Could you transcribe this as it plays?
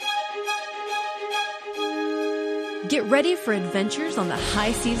Get ready for adventures on the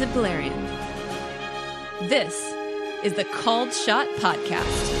high seas of Galarian. This is the Called Shot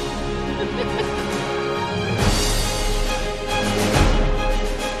Podcast.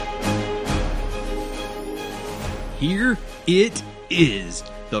 Here it is,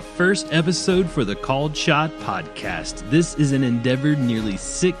 the first episode for the Called Shot Podcast. This is an endeavor nearly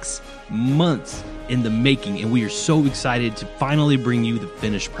 6 months in the making, and we are so excited to finally bring you the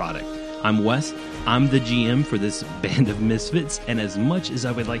finished product. I'm Wes. I'm the GM for this band of misfits, and as much as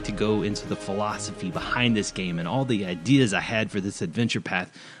I would like to go into the philosophy behind this game and all the ideas I had for this adventure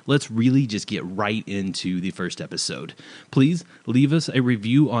path, let's really just get right into the first episode. Please leave us a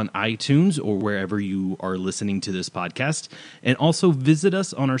review on iTunes or wherever you are listening to this podcast, and also visit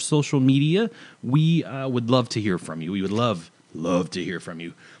us on our social media. We would love to hear from you. We would love to hear from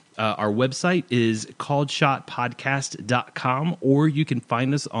you. Our website is calledshotpodcast.com, or you can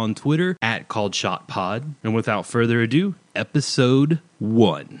find us on Twitter at calledshotpod. And without further ado, episode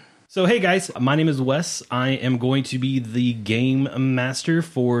 1. So hey guys, my name is Wes. I am going to be the game master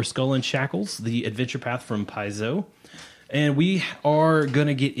for Skull and Shackles, the adventure path from Paizo. And we are going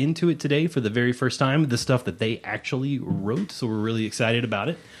to get into it today for the very first time, the stuff that they actually wrote, so we're really excited about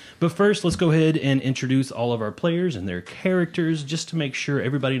it. But first, let's go ahead and introduce all of our players and their characters, just to make sure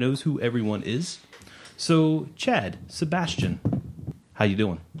everybody knows who everyone is. So, Chad, Sebastian, how you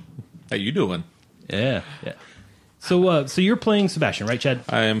doing? How you doing? Yeah. So you're playing Sebastian, right, Chad?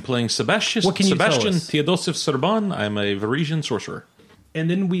 I am playing Sebastian. What can you tell us? Theodosif Serban. I'm a Varisian sorcerer. And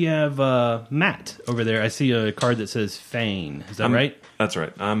then we have Matt over there. I see a card that says Fane. Is that right? That's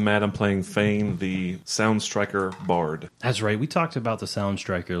right. I'm Matt. I'm playing Fane, the Sound Striker Bard. That's right. We talked about the Sound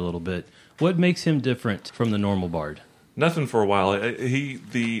Striker a little bit. What makes him different from the normal Bard? Nothing for a while.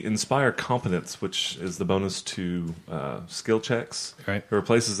 The Inspire Competence, which is the bonus to skill checks, right. It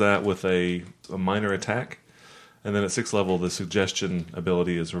replaces that with a minor attack. And then at 6th level, the Suggestion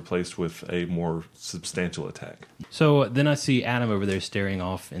ability is replaced with a more substantial attack. So then I see Adam over there staring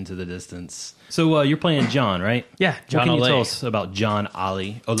off into the distance. So you're playing John, right? Yeah, John What can Olay. you tell us about John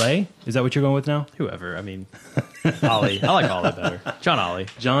Ollie? Olay? Is that what you're going with now? Whoever, I mean, Ollie. I like Ollie better. John Ollie.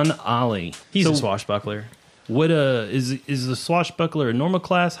 John Ollie. He's So a swashbuckler. What is the swashbuckler a normal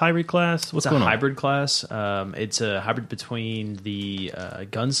class, hybrid class? What's It's a going on? hybrid class. It's a hybrid between the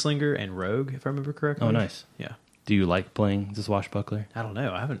gunslinger and rogue, if I remember correctly. Oh, nice. Yeah. Do you like playing the swashbuckler? I don't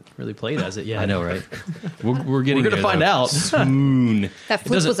know. I haven't really played as it yet. I know, right? We're getting We're there, going to find though. out. Soon. That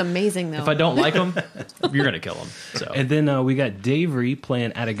flip doesn't- was amazing, though. If I don't like him, you're going to kill him. So. And then we got Davery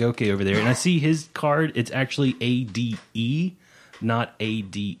playing Adagoke over there. And I see his card. It's actually ADE, not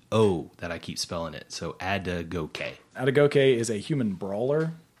ADO, that I keep spelling it. So Adagoke. Adagoke is a human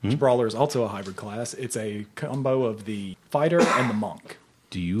brawler. Brawler is also a hybrid class. It's a combo of the fighter and the monk.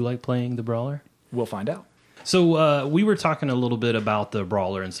 Do you like playing the brawler? We'll find out. So we were talking a little bit about the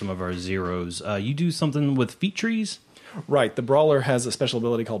brawler and some of our zeros. You do something with feat trees? Right, the brawler has a special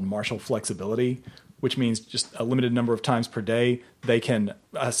ability called martial flexibility, which means just a limited number of times per day they can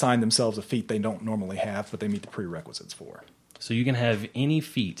assign themselves a feat they don't normally have, but they meet the prerequisites for. So you can have any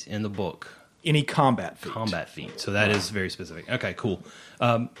feat in the book. Any combat feat. Combat feat. So that is very specific. Okay, cool.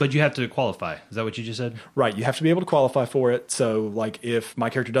 But you have to qualify. Is that what you just said? Right, you have to be able to qualify for it. So, like, if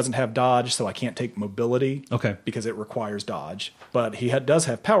my character doesn't have dodge, so I can't take mobility. Okay. Because it requires dodge. But he does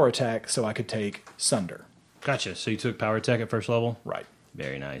have power attack, so I could take sunder. Gotcha. So you took power attack at first level? Right.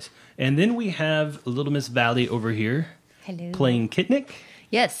 Very nice. And then we have Little Miss Valley over here. Hello. Playing Kitnick.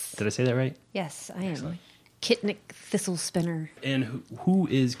 Yes. Did I say that right? Yes, I am. Kitnick Thistle Spinner. And who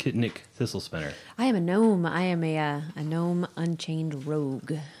is Kitnick Thistlespinner? I am a gnome. I am a gnome unchained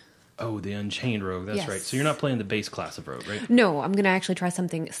rogue. Oh, the Unchained Rogue. That's Yes. right. So you're not playing the base class of Rogue, right? No, I'm going to actually try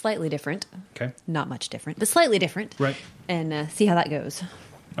something slightly different. Okay. Not much different, but slightly different. Right. And see how that goes.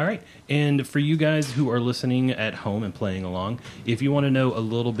 All right. And for you guys who are listening at home and playing along, if you want to know a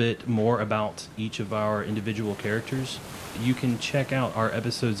little bit more about each of our individual characters, you can check out our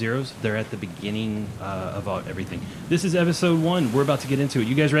episode zeros. They're at the beginning of everything. This is episode 1. We're about to get into it.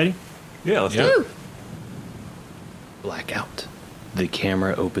 You guys ready? Yeah, let's do Woo! it. Blackout. The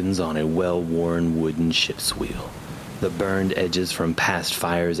camera opens on a well-worn wooden ship's wheel. The burned edges from past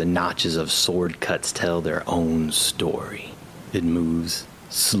fires and notches of sword cuts tell their own story. It moves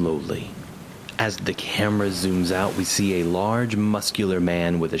slowly. As the camera zooms out, we see a large, muscular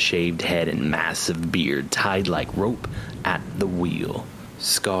man with a shaved head and massive beard tied like rope at the wheel.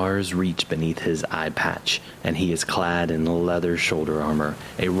 Scars reach beneath his eye patch, and he is clad in leather shoulder armor,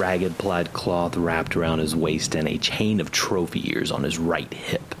 a ragged plaid cloth wrapped around his waist, and a chain of trophy ears on his right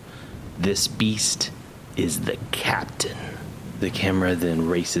hip. This beast is the captain. The camera then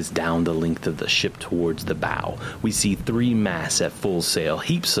races down the length of the ship towards the bow. We see 3 masts at full sail,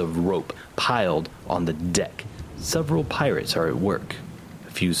 heaps of rope piled on the deck. Several pirates are at work.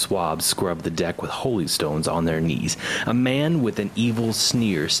 A few swabs scrub the deck with holy stones on their knees. A man with an evil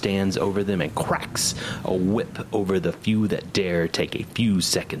sneer stands over them and cracks a whip over the few that dare take a few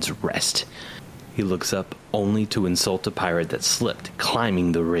seconds rest. He looks up only to insult a pirate that slipped,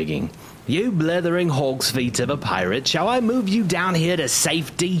 climbing the rigging. "You blethering hog's feet of a pirate, shall I move you down here to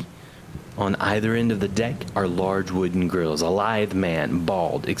safety?" On either end of the deck are large wooden grills. A lithe man,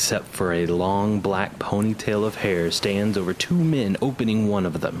 bald except for a long black ponytail of hair, stands over 2 men, opening one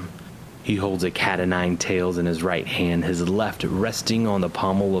of them. He holds a cat-o'-nine tails in his right hand, his left resting on the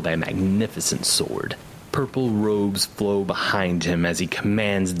pommel of a magnificent sword. Purple robes flow behind him as he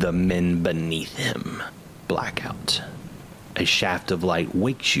commands the men beneath him. Blackout. A shaft of light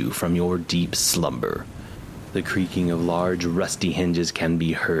wakes you from your deep slumber. The creaking of large, rusty hinges can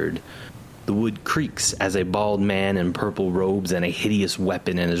be heard. The wood creaks as a bald man in purple robes and a hideous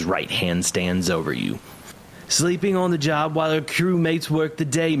weapon in his right hand stands over you. "Sleeping on the job while our crewmates work the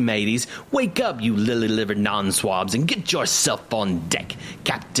day, mateys. Wake up, you lily-livered non-swabs, and get yourself on deck.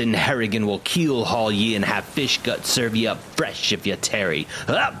 Captain Harrigan will keel-haul ye and have fish guts serve ye up fresh if ye tarry.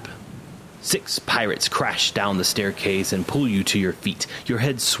 Up!" 6 pirates crash down the staircase and pull you to your feet. Your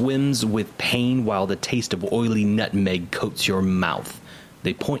head swims with pain while the taste of oily nutmeg coats your mouth.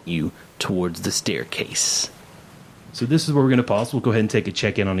 They point you towards the staircase. So this is where we're going to pause. We'll go ahead and take a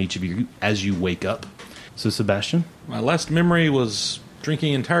check-in on each of you as you wake up. So Sebastian? My last memory was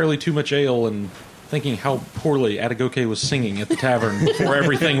drinking entirely too much ale and thinking how poorly Atagoke was singing at the tavern before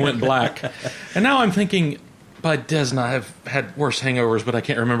everything went black. And now I'm thinking, by Desna, I've had worse hangovers, but I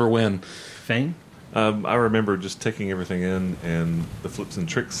can't remember when. Fane? I remember just taking everything in, and the flips and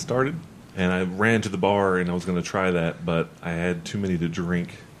tricks started. And I ran to the bar, and I was going to try that, but I had too many to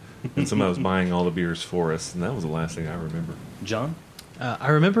drink. And somebody was buying all the beers for us, and that was the last thing I remember. John? I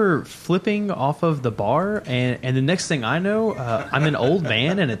remember flipping off of the bar, and the next thing I know, I'm an old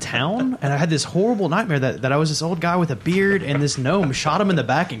man in a town, and I had this horrible nightmare that I was this old guy with a beard, and this gnome shot him in the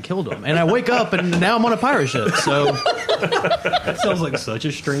back and killed him. And I wake up, and now I'm on a pirate ship. So That sounds like such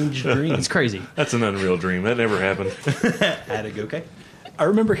a strange dream. it's crazy. That's an unreal dream. That never happened. Okay. I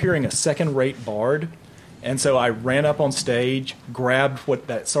remember hearing a second-rate bard, and so I ran up on stage, grabbed what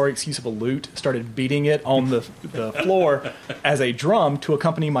that sorry excuse of a lute, started beating it on the floor as a drum to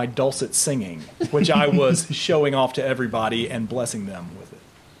accompany my dulcet singing, which I was showing off to everybody and blessing them with it.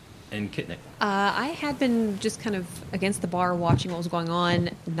 And Kitnick? I had been just kind of against the bar watching what was going on,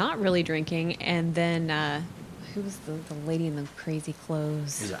 not really drinking, and then who was the lady in the crazy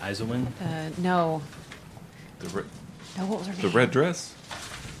clothes? Is it Isolin? No. The No, what was her name? red dress?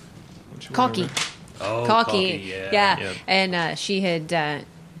 Cocky. Oh, Cocky. yeah. Yeah. And she had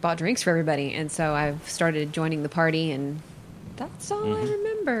bought drinks for everybody, and so I've started joining the party, and that's all I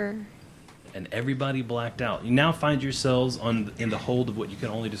remember. And everybody blacked out. You now find yourselves in the hold of what you can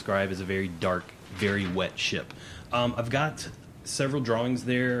only describe as a very dark, very wet ship. I've got several drawings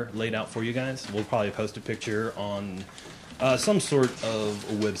there laid out for you guys. We'll probably post a picture on some sort of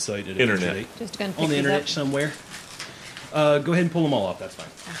a website at a Internet. future date. Just gonna pick On the these internet up. somewhere. Go ahead and pull them all off. That's fine.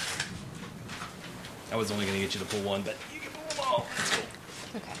 I was only going to get you to pull one, but you can pull them all. That's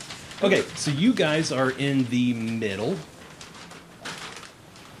cool. Okay. Okay, so you guys are in the middle.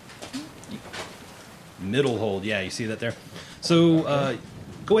 Middle hold, yeah, you see that there? So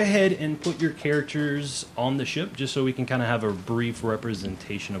go ahead and put your characters on the ship just so we can kind of have a brief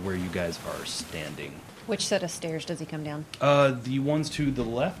representation of where you guys are standing. Which set of stairs does he come down? The ones to the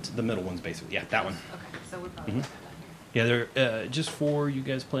left, the middle ones basically. Yeah, that one. Okay, so we're probably Yeah, there. Just for you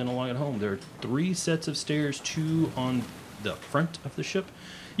guys playing along at home, there are 3 sets of stairs, 2 on the front of the ship.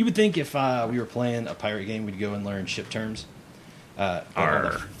 You would think if we were playing a pirate game, we'd go and learn ship terms. On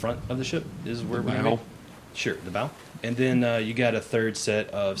the front of the ship is where we bow. go. Sure, the bow. And then you got a 3rd set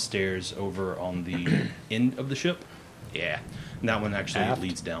of stairs over on the end of the ship. Yeah, and that one actually Aft?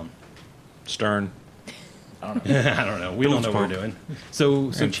 leads down. Stern. I don't know. We don't know what we're doing.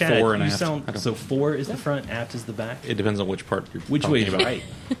 So And Chad, fore and you aft. sound I don't- so 4 is the front, aft is the back. It depends on which part you're Which way is talking about. right?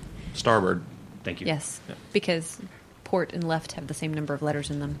 Starboard. Thank you. Yes, because port and left have the same number of letters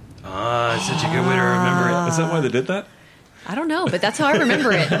in them. Ah, it's such a good way to remember it. Is that why they did that? I don't know, but that's how I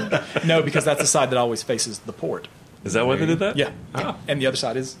remember it. No, because that's the side that always faces the port. Is that why they did that? Yeah. Ah. And the other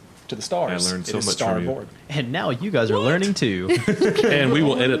side is to the stars. I learned so It is much from you. starboard. And now you guys are learning too. And we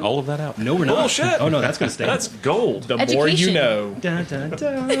will edit all of that out. No, we're not. Bullshit. Oh no, that's gonna stay. That's gold. The more you Education. know. Dun, dun,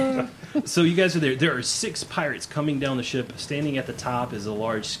 dun. So you guys are there. There are 6 pirates coming down the ship. Standing at the top is a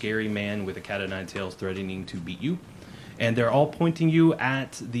large, scary man with a cat o' nine tails threatening to beat you. And they're all pointing you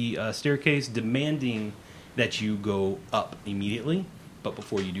at the staircase, demanding that you go up immediately. But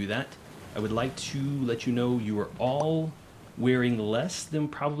before you do that, I would like to let you know you are all wearing less than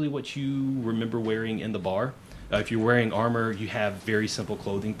probably what you remember wearing in the bar. If you're wearing armor, you have very simple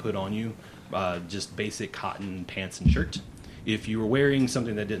clothing put on you, just basic cotton pants and shirt. If you were wearing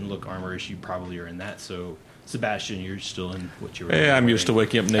something that didn't look armorish, you probably are in that. So, Sebastian, you're still in what you were Yeah, I'm wearing. used to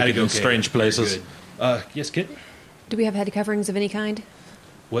waking up naked in strange places. Good. Yes, Kit? Do we have head coverings of any kind?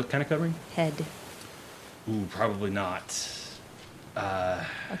 What kind of covering? Head. Ooh, probably not.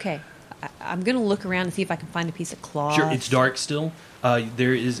 Okay. I'm going to look around and see if I can find a piece of cloth. Sure, it's dark still.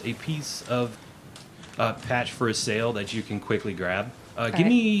 There is a piece of patch for a sail that you can quickly grab.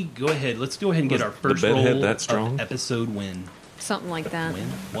 Go ahead. Let's go ahead and get Was our the first bed roll head that strong? of episode win. Something like that. Win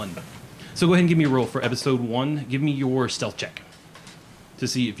 1. So go ahead and give me a roll for episode 1. Give me your stealth check to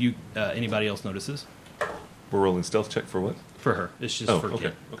see if you anybody else notices. We're rolling stealth check for what? For her, it's just Oh, for okay.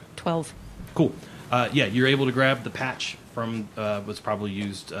 Kit. Okay. 12. Cool. Yeah, you're able to grab the patch from was probably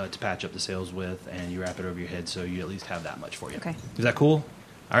used to patch up the sails with, and you wrap it over your head, so you at least have that much for you. Okay. Is that cool?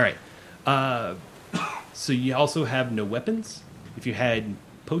 All right. So you also have no weapons. If you had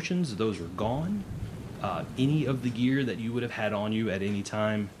potions, those are gone. Any of the gear that you would have had on you at any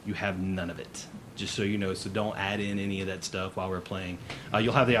time, you have none of it. Just so you know, so don't add in any of that stuff while we're playing.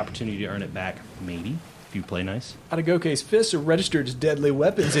 You'll have the opportunity to earn it back, maybe, if you play nice. Atagoke's fists are registered as deadly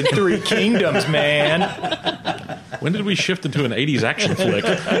weapons in 3 kingdoms, man. When did we shift into an 80s action flick?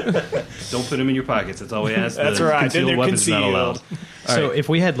 Don't put them in your pockets. That's all we ask. That's The right. Then Concealed they're weapons not concealed. allowed. So right. if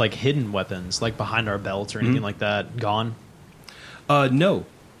we had like hidden weapons, like behind our belts or anything like that, gone. No,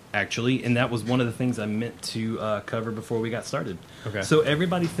 actually, and that was one of the things I meant to cover before we got started. Okay. So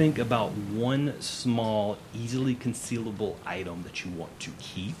everybody think about one small, easily concealable item that you want to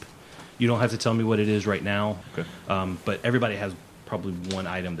keep. You don't have to tell me what it is right now. Okay. But everybody has probably one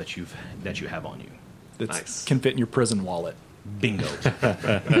item that you have on you. That Nice. can fit in your prison wallet. Bingo.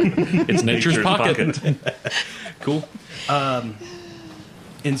 It's nature's pocket. Cool.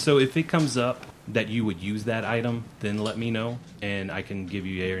 And so if it comes up that you would use that item, then let me know, and I can give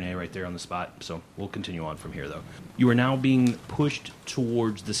you yay or nay right there on the spot. So we'll continue on from here, though. You are now being pushed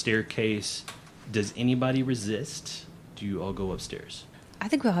towards the staircase. Does anybody resist? Do you all go upstairs? I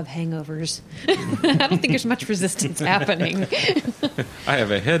think we'll have hangovers. I don't think there's much resistance happening. I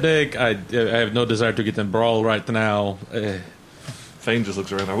have a headache. I have no desire to get in brawl right now. Fane just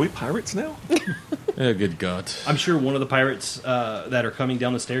looks around. Are we pirates now? Good God. I'm sure one of the pirates that are coming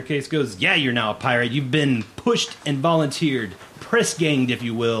down the staircase goes, "Yeah, you're now a pirate. You've been pushed and volunteered, press ganged, if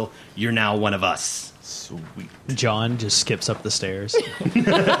you will. You're now one of us." Sweet. John just skips up the stairs.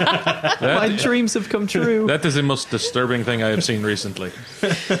 My dreams have come true. That is the most disturbing thing I have seen recently.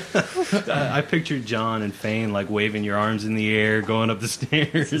 I pictured John and Fane like waving your arms in the air, going up the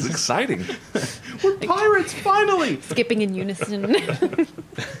stairs. It's exciting. We're pirates, finally! Skipping in unison.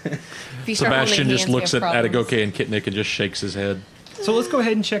 If you start holding Sebastian just hands, we looks have at problems. Atagoke and Kitnik and just shakes his head. So let's go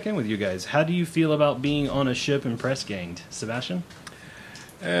ahead and check in with you guys. How do you feel about being on a ship and press ganged? Sebastian?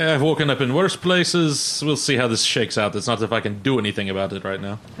 I've woken up in worse places. We'll see how this shakes out. It's not as if I can do anything about it right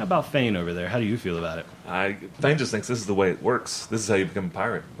now. How about Fane over there? How do you feel about it? Fane just thinks this is the way it works. This is how you become a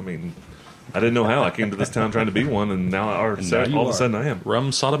pirate. I mean, I didn't know how. I came to this town trying to be one, and now, now you all of are. a sudden I am.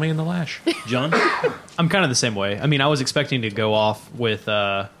 Rum, sodomy, and the lash. John? I'm kind of the same way. I mean, I was expecting to go off with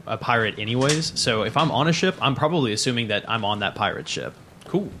a pirate anyways, so if I'm on a ship, I'm probably assuming that I'm on that pirate ship.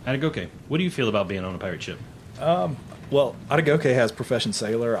 Cool. Atagoke, what do you feel about being on a pirate ship? Well, Atagoke has profession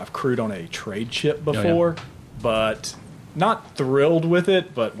sailor. I've crewed on a trade ship before, but not thrilled with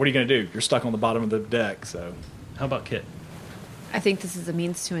it. But what are you going to do? You're stuck on the bottom of the deck, so... How about Kit? I think this is a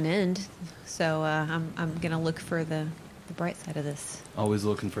means to an end. So I'm going to look for the bright side of this. Always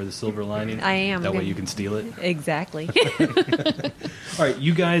looking for the silver lining? I am. That way you can steal it? Exactly. All right,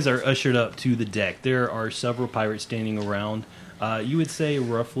 you guys are ushered up to the deck. There are several pirates standing around. You would say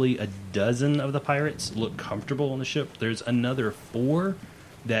roughly a dozen of the pirates look comfortable on the ship. There's another 4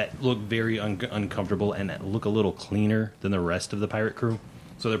 that look very uncomfortable and that look a little cleaner than the rest of the pirate crew.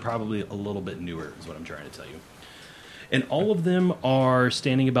 So they're probably a little bit newer, is what I'm trying to tell you. And all of them are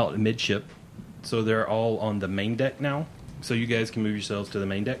standing about midship. So they're all on the main deck now. So you guys can move yourselves to the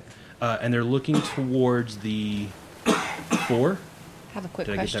main deck. And they're looking towards the 4. I have a quick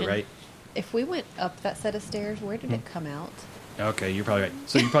Did I question. get that right? If we went up that set of stairs, where did it come out? Okay, you're probably right.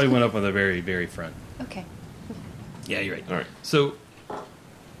 So you probably went up on the very, very front. Okay. Yeah, you're right. All right. So,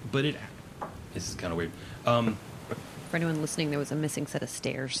 but this is kind of weird. For anyone listening, there was a missing set of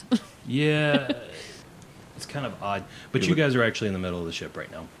stairs. Yeah, it's kind of odd. But you guys are actually in the middle of the ship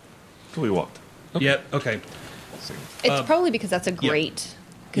right now. So we walked. Yep. Okay. It's probably because that's a grate.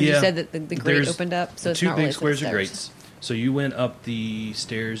 Because you said that the grate opened up, so it's two not really big squares for of the grates. stairs. So you went up the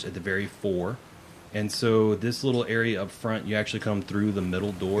stairs at the very fore, and so this little area up front, you actually come through the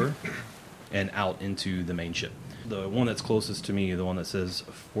middle door and out into the main ship. The one that's closest to me, the one that says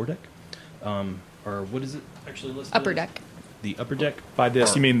foredeck, or what is it actually listed? Upper deck. The upper deck. By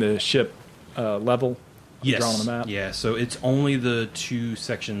this, you mean the ship level? Yes. Drawn on the map? Yeah, so it's only the two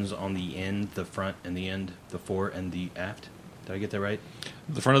sections on the end, the front and the end, the fore and the aft. Did I get that right?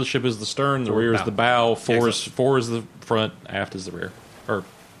 The front of the ship is the stern, the Or rear is bow. the bow, fore Excellent. is the front, aft is the rear. Or,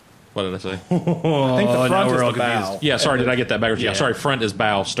 what did I say? I think the front is the bow. Yeah, sorry, did I get that backwards? Yeah, Yeah. sorry, front is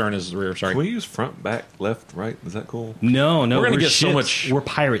bow, stern is the rear, sorry. Can we use front, back, left, right? Is that cool? No, We're gonna get so ships. much- We're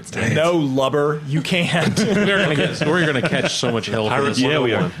pirates. Damn it. No, lubber, you can't. We're gonna catch so much hell for Pirates this. Yeah,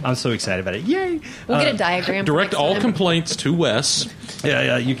 we are. 101. I'm so excited about it. Yay! We'll get a diagram. for Direct next all time. complaints to Wes.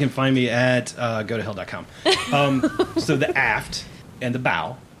 Yeah, you can find me at gotohell.com. So the aft and the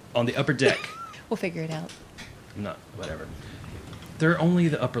bow on the upper deck, We'll figure it out. not whatever. They're only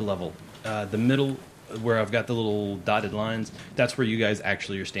the upper level. The middle, where I've got the little dotted lines, that's where you guys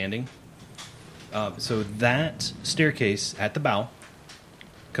actually are standing. So that staircase at the bow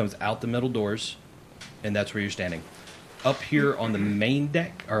comes out the middle doors, and that's where you're standing. Up here on the main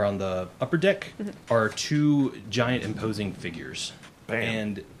deck, or on the upper deck, are two giant imposing figures. Bam.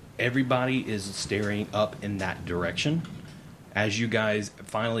 And everybody is staring up in that direction as you guys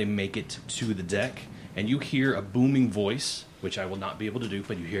finally make it to the deck, and you hear a booming voice, which I will not be able to do,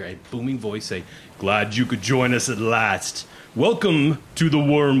 but you hear a booming voice say, "Glad you could join us at last. Welcome to the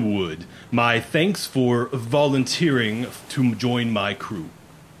Wormwood. My thanks for volunteering to join my crew.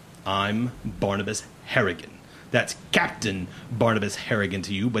 I'm Barnabas Harrigan." That's Captain Barnabas Harrigan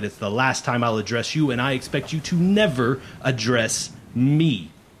to you, but it's the last time I'll address you, and I expect you to never address me.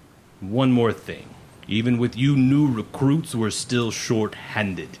 One more thing. Even with you new recruits, we're still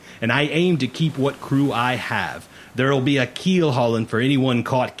short-handed, and I aim to keep what crew I have. There'll be a Keelhauling for anyone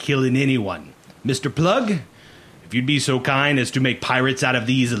caught killing anyone. Mr. Plug, if you'd be so kind as to make pirates out of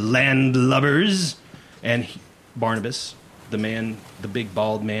these landlubbers. And Barnabas, the man, the big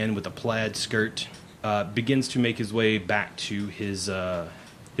bald man with a plaid skirt, begins to make his way back to his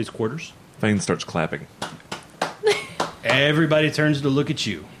quarters. Thane starts clapping. Everybody turns to look at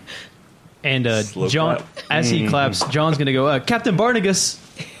you. And Slow John, clap. as he claps, John's going to go, Captain Barnagus.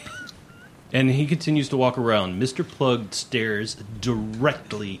 And he continues to walk around. Mr. Plug stares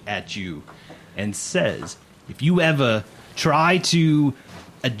directly at you and says, "If you ever try to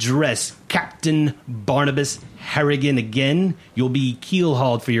address Captain Barnabas Harrigan again, you'll be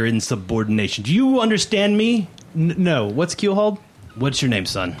keelhauled for your insubordination. Do you understand me?" No. What's Keelhauled? What's your name,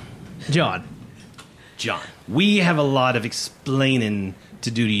 son? John. John. We have a lot of explaining to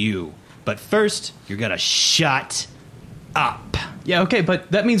do to you. But first, you're going to shut up. Yeah, okay,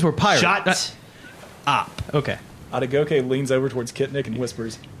 but that means we're pirates. Shut up. Okay. Adagoke leans over towards Kitnick and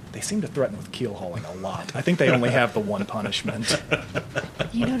whispers, "They seem to threaten with keel hauling a lot. I think they only have the one punishment."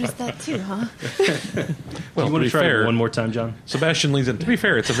 You noticed that too, huh? Well, You want to be to try fair, it one more time, John? Sebastian leans in. To be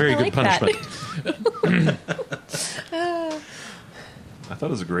fair, it's a very I good like that. punishment. I thought it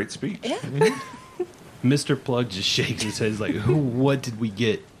was a great speech. Yeah. Mr. Plug just shakes his head. He's like, what did we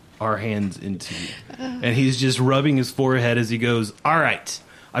get our hands into? And he's just rubbing his forehead as he goes, all right,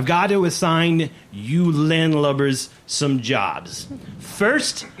 I've got to assign you landlubbers some jobs.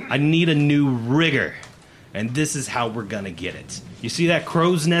 First, I need a new rigger. And this is how we're going to get it. You see that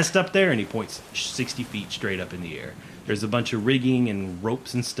crow's nest up there? And he points 60 feet straight up in the air. There's a bunch of rigging and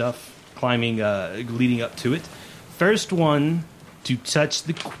ropes and stuff climbing, leading up to it. First one to touch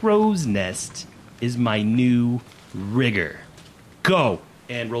the crow's nest is my new rigger. Go!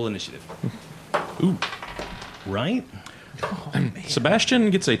 And roll initiative. Ooh. Right?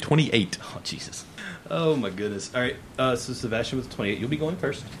 Sebastian gets a 28. Oh, Jesus. Oh, my goodness. All right, so Sebastian with 28. You'll be going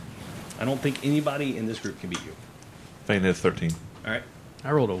first. I don't think anybody in this group can beat you. Thane has 13. All right.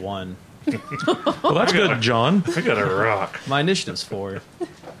 I rolled a 1. Well, that's good, John. I got a rock. My initiative's 4.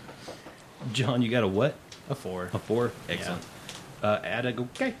 John, you got a what? A 4. A 4? Excellent.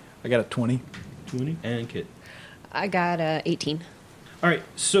 Okay. I got a 20. 20. And Kit. I got 18. All right,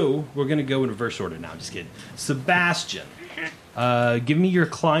 so we're going to go in reverse order now. Just kidding. Sebastian, give me your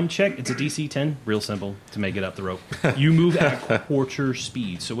climb check. It's a DC 10. Real simple to make it up the rope. You move at quarter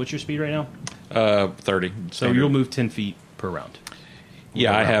speed. So what's your speed right now? 30. So Standard. you'll move 10 feet per round.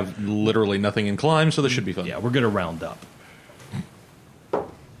 Yeah, I have literally nothing in climb, so this should be fun. Yeah, we're going to round up.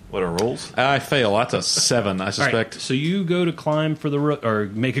 What are rolls? I fail. That's a 7, I All right, suspect. so you go to climb for the rope, or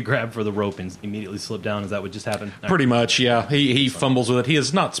make a grab for the rope and immediately slip down. Is that what just happened? All right. Pretty much, yeah. He fumbles with it. He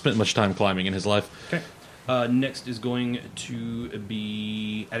has not spent much time climbing in his life. Okay. Next is going to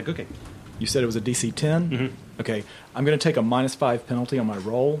be Atagoke. You said it was a DC 10? Mhm. Okay. I'm going to take a -5 penalty on my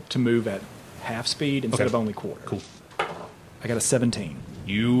roll to move at half speed instead Okay. of only quarter. Cool. I got a 17.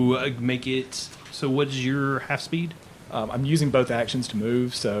 You make it. So, what is your half speed? I'm using both actions to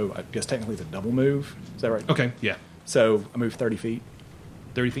move, so I guess technically it's a double move. Is that right? Okay, yeah. So I move 30 feet.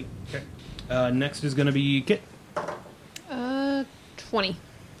 30 feet. Okay. Next is going to be Kit. 20.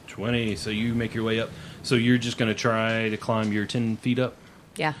 20. So, you make your way up. So, you're just going to try to climb your 10 feet up?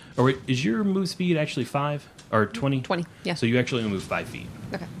 Yeah. Or wait, is your move speed actually 5? Or 20? 20, yeah. So, you actually only move 5 feet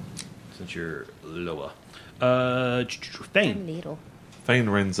Okay. since you're lower. Thane. Needle. Fane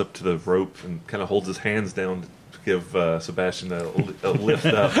runs up to the rope and kind of holds his hands down to give Sebastian a lift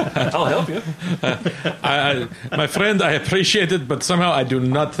up. I'll help you. My friend, I appreciate it, but somehow I do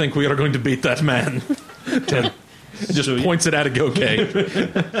not think we are going to beat that man. Just So you- points it at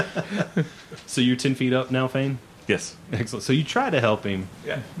Atagoke. So, you're 10 feet up now, Thane? Yes. Excellent. So, you try to help him.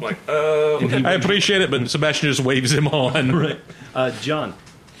 Yeah. I'm like, I appreciate it, but Sebastian just waves him on. Right. John.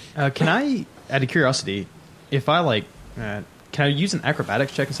 Can I, out of curiosity, if I can I use an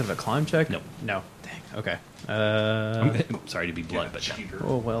acrobatics check instead of a climb check? No. No. Dang. Okay. I'm sorry to be blunt, but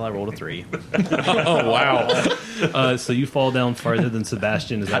Oh well, I rolled a 3. Oh, wow. so you fall down farther than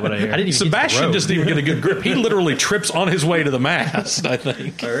Sebastian. Is that what I hear? I didn't even Sebastian get doesn't even get a good grip. He literally trips on his way to the mast, I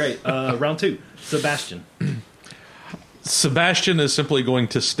think. All right. Round 2. Sebastian. Sebastian is simply going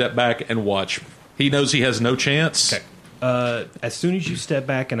to step back and watch. He knows he has no chance. Okay. As soon as you step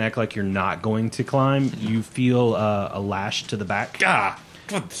back and act like you're not going to climb, you feel a lash to the back. God,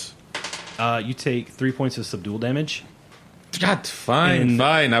 You take 3 points of subdual damage. God, fine, And-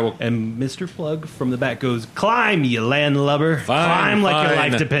 fine. I will. And Mr. Plug from the back goes, "Climb, you landlubber! Fine, Climb like your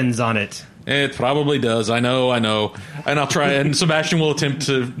fine. life depends on it." It probably does. I know. And I'll try. And Sebastian will attempt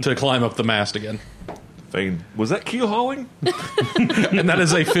to climb up the mast again. Fane, was that Keelhauling? And that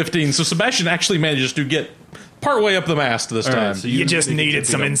is a 15. So Sebastian actually manages to get partway up the mast this All right, time. so You you just make it needed 10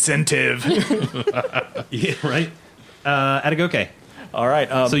 some feet up. incentive. Yeah, right. Atagoke. All right.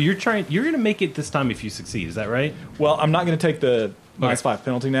 So you're going to make it this time if you succeed. Is that right? Well, I'm not going to take the -5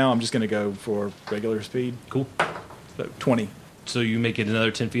 penalty now. I'm just going to go for regular speed. Cool. So 20. So you make it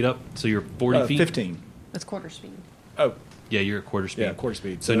another 10 feet up. So you're 40 feet. 15. That's quarter speed. Oh, Yeah, you're at quarter speed. yeah, quarter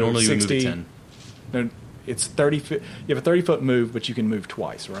speed. So normally you would move at 10. No, it's 30 foot. You have a 30-foot move, but you can move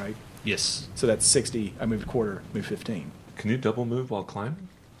twice, right? Yes. So that's 60. I moved quarter, move 15. Can you double move while climbing?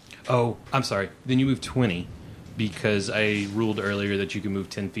 Oh, I'm sorry. Then you move 20 because I ruled earlier that you can move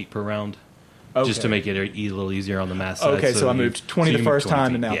 10 feet per round. Just to Okay. make it a little easier on the mass side. Okay, so I you- moved 20 so the you moved first 20 time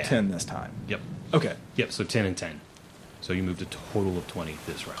feet. and now Yeah. 10 this time. Yep. Okay. Yep, so 10 and 10. So you moved a total of 20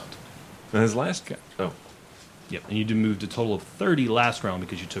 this round. And his last. Oh, Yep, and you moved a total of 30 last round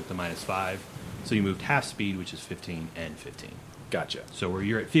because you took the -5. So you moved half speed, which is 15 and 15. Gotcha. So where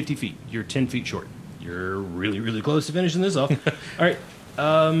you're at 50 feet, you're 10 feet short. You're really, really close to finishing this off. All right.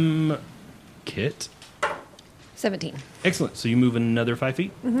 Kit. 17. Excellent. So you move another 5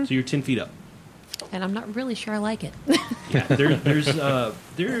 feet. So you're 10 feet up. And I'm not really sure I like it. Yeah,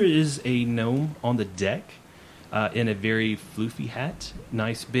 there is a gnome on the deck in a very floofy hat,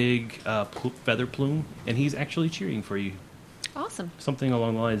 nice big feather plume, and he's actually cheering for you. Awesome. Something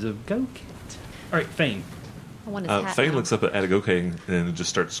along the lines of "Go Kit!" All right, Fane. I want his hat Fane now. looks up at Atagoke and just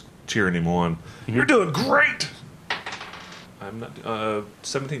starts cheering him on. You're doing great! I'm not.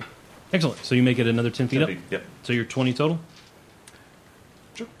 17. Excellent. So you make it another 10 feet up. Yep. So you're 20 total.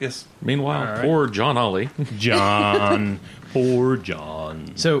 Sure. Yes. Meanwhile, All right. poor John Ollie. John, poor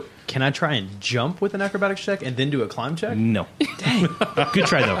John. So can I try and jump with an acrobatics check and then do a climb check? No. Dang. Good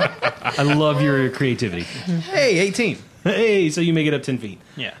try though. I love your creativity. Hey, 18. Hey, so you make it up 10 feet.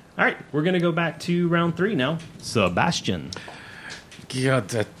 Yeah. All right, we're gonna go back to round 3 now. Sebastian.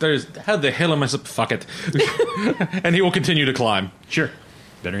 God, how the hell am I supposed? Fuck it. And he will continue to climb. Sure.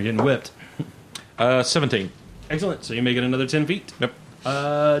 Better than getting whipped. 17. Excellent. So you make it another 10 feet. Yep.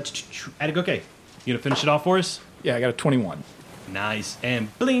 Atagoke, you gonna finish it off for us? Yeah, I got a 21. Nice.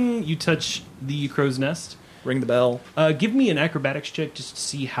 And bling, you touch the crow's nest. Ring the bell. Give me an acrobatics check just to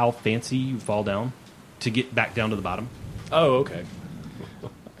see how fancy you fall down to get back down to the bottom. Oh, okay.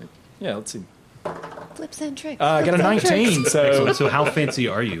 Yeah, let's see. Flips and tricks. I got a 19, so... Excellent. So how fancy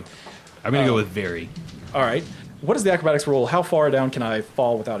are you? I'm gonna go with very. All right. What is the acrobatics rule? How far down can I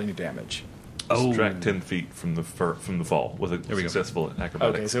fall without any damage? Subtract 10 feet from the fall with a we go. successful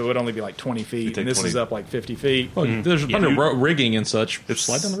acrobatics. Okay, so it would only be like 20 You feet, take and this 20. is up like 50 feet. Well, there's Yeah. under rigging and such.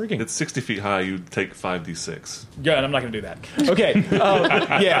 Slide down the rigging. It's 60 feet high. You take 5d6. Yeah, and I'm not going to do that. Okay,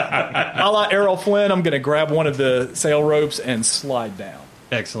 yeah. A la Errol Flynn, I'm going to grab one of the sail ropes and slide down.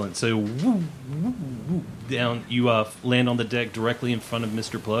 Excellent. So woo, woo, woo. down. You land on the deck directly in front of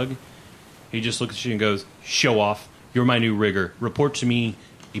Mr. Plug. He just looks at you and goes, "Show off. You're my new rigger. Report to me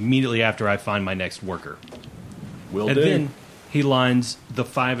immediately after I find my next worker." Will And do. then he lines the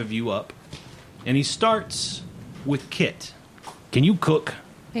 5 of you up, and he starts with Kit. "Can you cook?"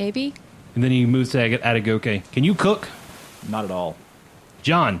 Baby? And then he moves to Adagoke. "Can you cook?" Not at all.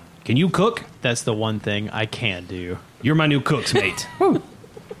 "John, can you cook?" That's the one thing I can't do. "You're my new cook's mate."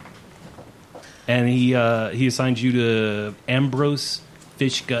 And he assigns you to Ambrose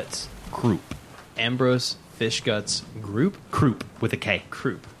Fish Guts Croup. Ambrose Fish Guts Group? Croup with a K.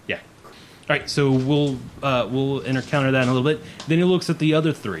 Croup. Yeah. All right, so we'll encounter that in a little bit. Then he looks at the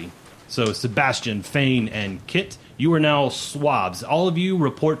other 3. So Sebastian, Fane, and Kit, you are now swabs. All of you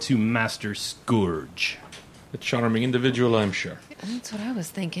report to Master Scourge. A charming individual, I'm sure. That's what I was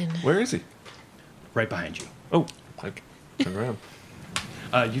thinking. Where is he? Right behind you. Oh, I turn around.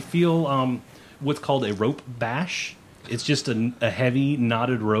 You feel what's called a rope bash. It's just a heavy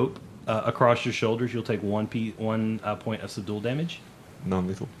knotted rope across your shoulders. You'll take one point of subdual damage.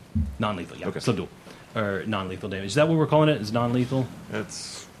 Non-lethal. Non-lethal, yeah. Okay. Subdual. Or non-lethal damage. Is that what we're calling it? Is non-lethal?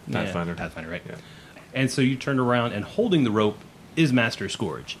 That's Yeah, Pathfinder. Pathfinder, right? Yeah. And so you turn around, and holding the rope is Master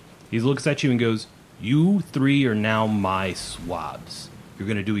Scourge. He looks at you and goes, "You 3 are now my swabs. You're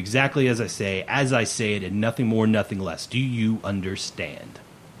going to do exactly as I say it, and nothing more, nothing less. Do you understand?"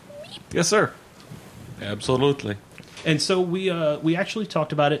 Yes, sir. Absolutely. And so we actually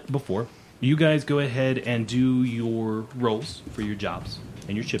talked about it before. You guys go ahead and do your rolls for your jobs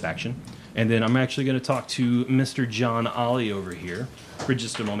and your ship action. And then I'm actually going to talk to Mr. John Ollie over here for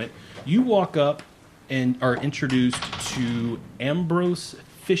just a moment. You walk up and are introduced to Ambrose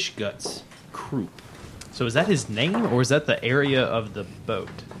Fishguts Croup. So is that his name, or is that the area of the boat?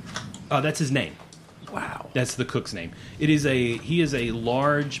 That's his name. Wow. That's the cook's name. He is a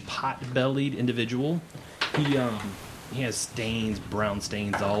large pot-bellied individual. He has stains, brown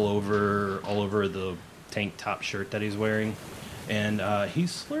stains all over the tank top shirt that he's wearing, and he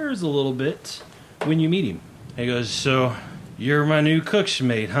slurs a little bit when you meet him. He goes, "So you're my new cook's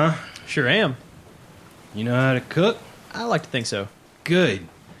mate, huh? Sure am. You know how to cook? I like to think so. Good,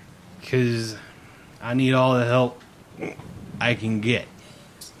 'cause I need all the help I can get."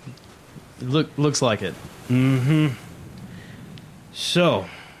 Looks like it. So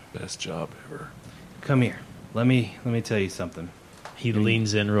Best job ever. come here. Let me tell you something. He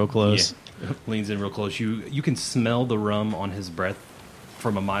leans in real close. Yeah. Leans in real close. You can smell the rum on his breath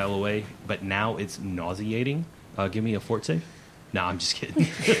from a mile away, but now it's nauseating. Give me a fort save. No, I'm just kidding.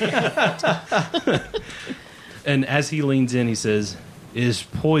 And as he leans in, he says, "Is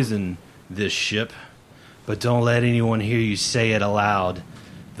poison this ship, but don't let anyone hear you say it aloud.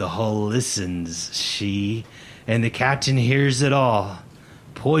 The hull listens, she, and the captain hears it all.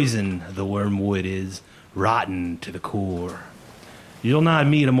 Poison, the wormwood is, rotten to the core. You'll not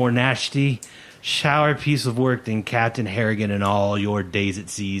meet a more nasty, shower piece of work than Captain Harrigan in all your days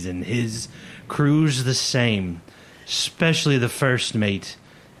at seas, and his crew's the same, especially the first mate,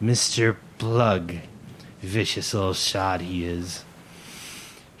 Mr. Plug. Vicious old shot he is.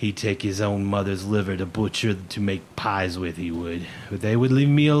 He'd take his own mother's liver to butcher to make pies with, he would. But they would leave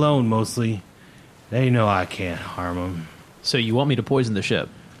me alone, mostly. They know I can't harm 'em. So you want me to poison the ship?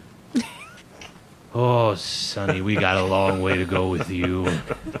 Oh, Sonny, we got a long way to go with you.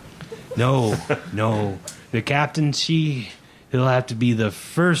 No. The captain, he'll have to be the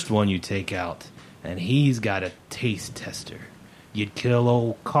first one you take out. And he's got a taste tester. You'd kill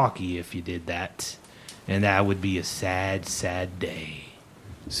old Cocky if you did that. And that would be a sad, sad day.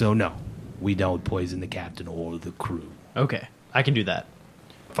 So no, we don't poison the captain or the crew. Okay, I can do that.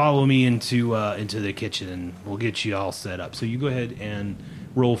 Follow me into the kitchen, and we'll get you all set up. So you go ahead and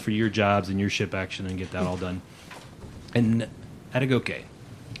roll for your jobs and your ship action and get that all done. And Adagoke,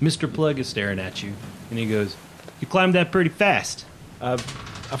 Mr. Plug is staring at you, and he goes, "You climbed that pretty fast.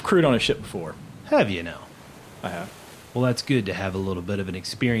 I've crewed on a ship before. Have you now? I have. Well, that's good to have a little bit of an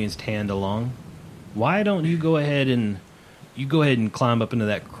experienced hand along. Why don't you go ahead and climb up into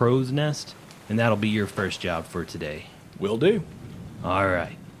that crow's nest, and that'll be your first job for today." Will do. All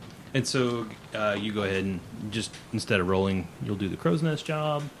right. And so you go ahead and just, instead of rolling, you'll do the crow's nest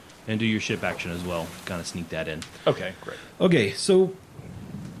job and do your ship action as well. Kind of sneak that in. Okay, great. Okay, so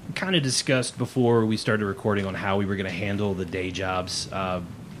kind of discussed before we started recording on how we were going to handle the day jobs.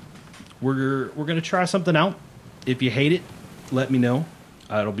 We're going to try something out. If you hate it, let me know.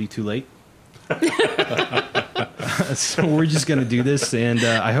 It'll be too late. So we're just going to do this, and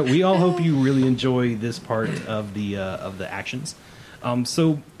we all hope you really enjoy this part of the actions.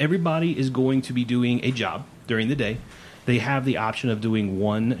 So everybody is going to be doing a job during the day, They have the option of doing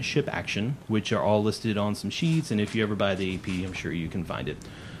one ship action, which are all listed on some sheets, and if you ever buy the AP, I'm sure you can find it.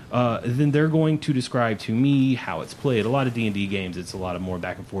 Then they're going to describe to me how it's played. A lot of D&D games, it's a lot of more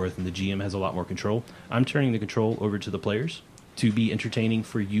back and forth, and the GM has a lot more control. I'm turning the control over to the players to be entertaining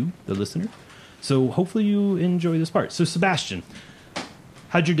for you, the listener. So hopefully you enjoy this part. So Sebastian,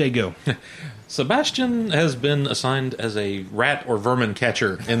 how'd your day go? Sebastian has been assigned as a rat or vermin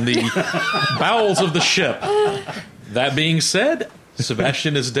catcher in the bowels of the ship. That being said,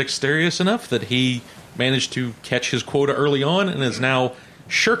 Sebastian is dexterous enough that he managed to catch his quota early on and is now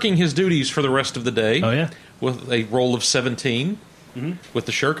shirking his duties for the rest of the day. Oh, yeah? With a roll of 17, with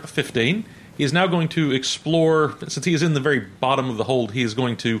the shirk of 15. He is now going to explore, since he is in the very bottom of the hold, he is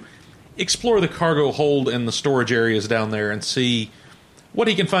going to explore the cargo hold and the storage areas down there and see what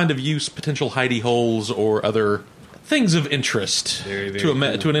he can find of use, potential hidey holes, or other things of interest to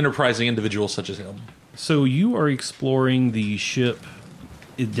an enterprising individual such as him. So you are exploring the ship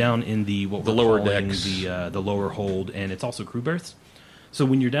down in the lower decks, the lower hold, and it's also crew berths. So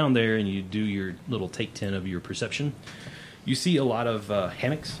when you're down there and you do your little take 10 of your perception, you see a lot of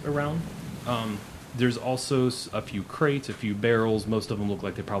hammocks around. There's also a few crates, a few barrels. Most of them look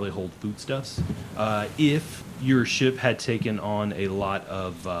like they probably hold foodstuffs. If your ship had taken on a lot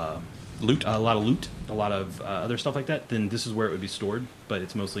of loot, a lot of other stuff like that, then this is where it would be stored. But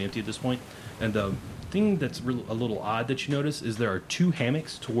it's mostly empty at this point. And the thing that's a little odd that you notice is there are 2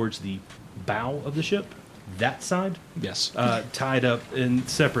 hammocks towards the bow of the ship. That side, yes, tied up and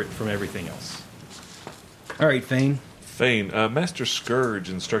separate from everything else. All right, Thane. Fane, Master Scourge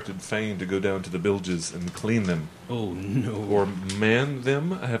instructed Fane to go down to the bilges and clean them. Oh, no. Or man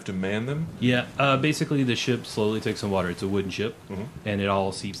them? I have to man them? Yeah, basically the ship slowly takes on water. It's a wooden ship, and it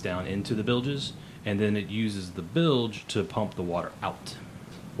all seeps down into the bilges, and then it uses the bilge to pump the water out.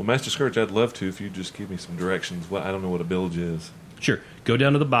 Well, Master Scourge, I'd love to if you just give me some directions. Well, I don't know what a bilge is. Sure. Go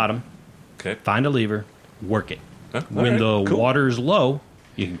down to the bottom, Okay. find a lever, work it. All When right, the cool. water's low,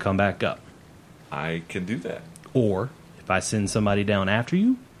 you can come back up. I can do that. Or, if I send somebody down after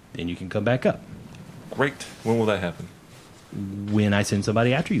you, then you can come back up. Great. When will that happen? When I send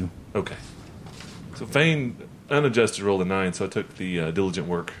somebody after you. Okay. So Fane unadjusted rolled a 9, so I took the diligent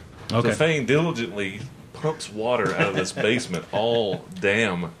work. Okay. So Fane diligently pumps water out of this basement all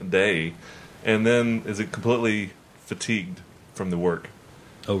damn day, and then is completely fatigued from the work.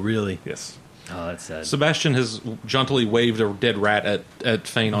 Oh, really? Yes. Oh, that's sad. Sebastian has jauntily waved a dead rat at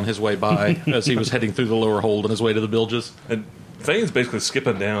Fane on his way by as he was heading through the lower hold on his way to the bilges. And Fane's basically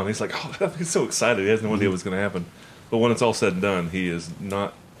skipping down. He's like, oh, he's so excited. He has no idea what's going to happen. But when it's all said and done, he is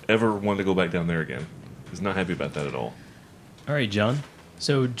not ever wanting to go back down there again. He's not happy about that at all. All right, John.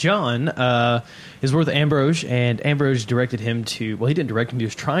 So John is with Ambrose, and Ambrose directed him to... Well, he didn't direct him. He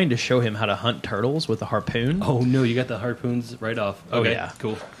was trying to show him how to hunt turtles with a harpoon. Oh, no, you got the harpoons right off. Oh, Okay, yeah.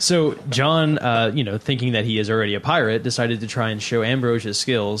 cool. So John, thinking that he is already a pirate, decided to try and show Ambrose his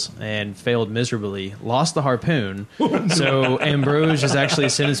skills and failed miserably. Lost the harpoon. So Ambrose has actually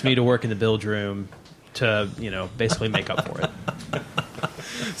sentenced me to work in the bilge room to, basically make up for it.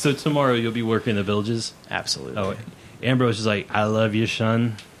 So tomorrow you'll be working the villages? Absolutely. Oh, Ambrose is like, I love you,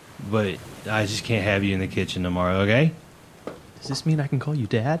 son, but I just can't have you in the kitchen tomorrow, okay? Does this mean I can call you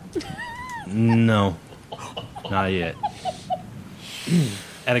Dad? No. Not yet.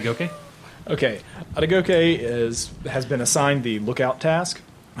 Atagoke? Okay, Atagoke has been assigned the lookout task.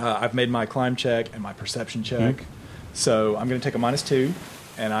 I've made my climb check and my perception check, so I'm going to take a -2,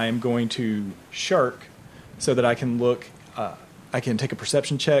 and I am going to shirk so that I can look. I can take a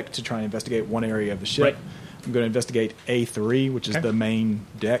perception check to try and investigate one area of the ship. Right. I'm going to investigate A3, which is the main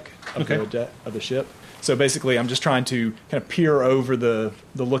deck of the ship. So basically, I'm just trying to kind of peer over the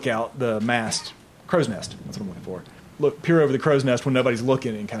lookout, the mast, crow's nest. That's what I'm looking for. Peer over the crow's nest when nobody's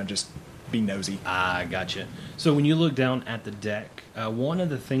looking and kind of just be nosy. Ah, gotcha. So when you look down at the deck, one of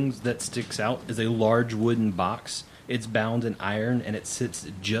the things that sticks out is a large wooden box. It's bound in iron, and it sits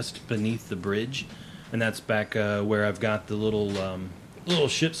just beneath the bridge. And that's back where I've got the little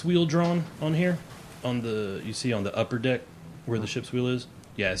ship's wheel drawn on here. You see on the upper deck where the ship's wheel is?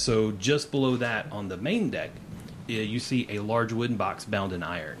 Yeah, so just below that on the main deck, you see a large wooden box bound in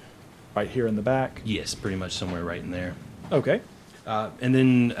iron. Right here in the back? Yes, pretty much somewhere right in there. Okay. And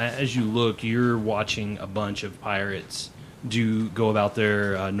then as you look, you're watching a bunch of pirates go about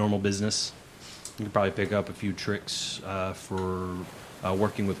their normal business. You can probably pick up a few tricks for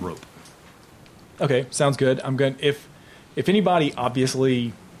working with rope. Okay, sounds good. I'm going. If anybody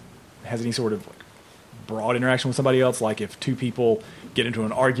obviously has any sort of broad interaction with somebody else, like if two people get into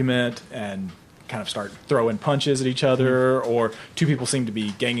an argument and kind of start throwing punches at each other, or two people seem to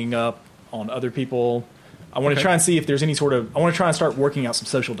be ganging up on other people, I want to try and see if there's any sort of. I want to try and start working out some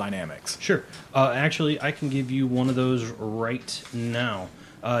social dynamics. Sure. Actually, I can give you one of those right now.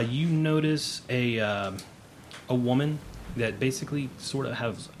 You notice a woman that basically sort of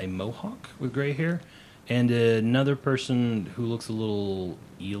has a mohawk with gray hair, and another person who looks a little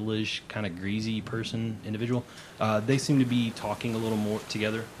eelish, kind of greasy individual. They seem to be talking a little more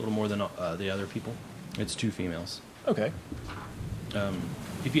together, a little more than the other people. It's 2 females. Okay.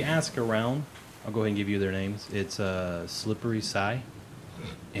 If you ask around, I'll go ahead and give you their names. It's Slippery Sigh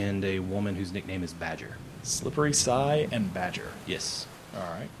and a woman whose nickname is Badger. Slippery Sigh and Badger. Yes. All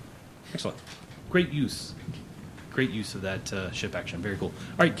right. Excellent. Great use of that ship action. Very cool.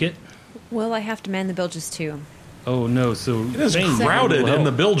 All right, Kit. Well, I have to man the bilges too. Oh no! So It is Thane crowded will in help.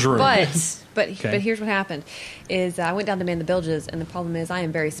 the bilge room. But Okay. here's what happened: is I went down to man the bilges, and the problem is I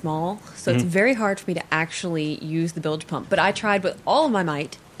am very small, so it's very hard for me to actually use the bilge pump. But I tried with all of my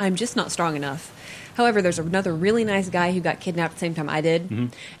might. I'm just not strong enough. However, there's another really nice guy who got kidnapped at the same time I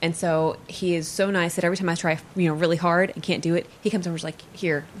did, and so he is so nice that every time I try, really hard and can't do it, he comes over and is like,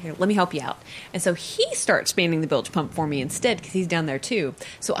 "Here, let me help you out." And so he starts manning the bilge pump for me instead because he's down there too.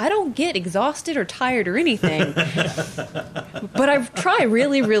 So I don't get exhausted or tired or anything, but I try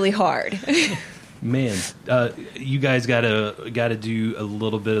really, really hard. Man, you guys gotta do a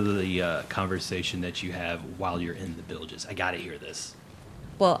little bit of the conversation that you have while you're in the bilges. I gotta hear this.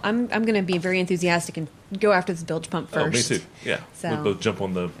 Well, I'm going to be very enthusiastic and go after this bilge pump first. Oh, me too. Yeah. So- We'll both jump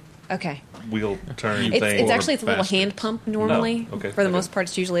on the Okay. wheel turn It's thing. actually it's a little faster. hand pump normally. Oh, okay. For the Okay. most part,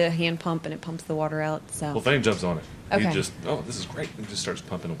 it's usually a hand pump and it pumps the water out. So. Well, Thane jumps on it. Okay. He just, this is great. And just starts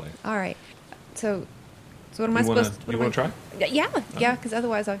pumping away. All right. So what am I You wanna- supposed to? you wanna try? Yeah, because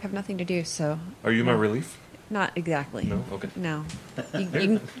otherwise I have nothing to do. So. Are you my No. relief? Not exactly. No? Okay. No.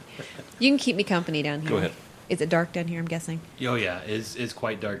 You can keep me company down here. Go ahead. Is it dark down here? I'm guessing. Oh yeah, it's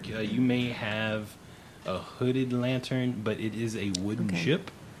quite dark. You may have a hooded lantern, but it is a wooden Okay. ship,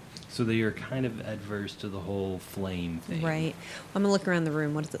 so they are kind of adverse to the whole flame thing. Right. I'm gonna look around the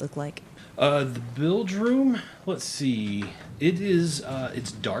room. What does it look like? The bilge room. Let's see. It is.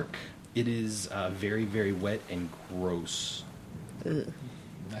 It's dark. It is very, very wet and gross. Ugh.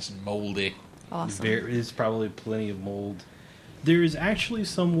 Nice and moldy. Awesome. There is probably plenty of mold. There is actually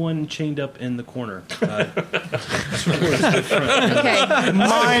someone chained up in the corner. Okay.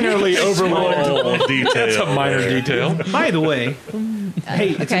 Minorly overlooked. Oh, detail. That's a minor detail. By the way, hey,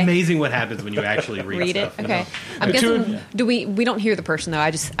 it's okay. amazing what happens when you actually read Read it. stuff. you Okay. know? I'm Two guessing. Do we don't hear the person though.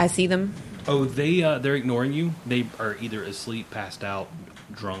 I see them. Oh, they're ignoring you. They are either asleep, passed out,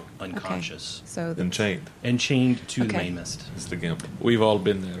 drunk, unconscious, So And chained. and chained to the Okay. mainmast. It's the gimp. We've all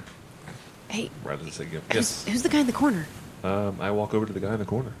been there. hey, Right as I say gimp. who's the guy in the corner? I walk over to the guy in the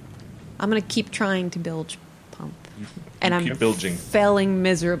corner. I'm gonna keep trying to bilge pump, and I'm keep bilging. failing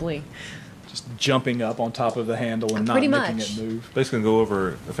miserably. Just jumping up on top of the handle and not Pretty making much. it move. Basically, gonna go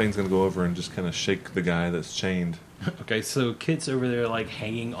over. Thane's gonna go over and just kind of shake the guy that's chained. Okay, so Kit's over there like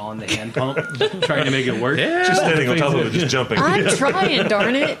hanging on the hand pump, trying to make it work. Just standing on top of it, just jumping. I'm trying,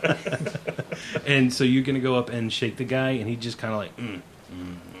 darn it. And so you're gonna go up and shake the guy, and he just kind of like.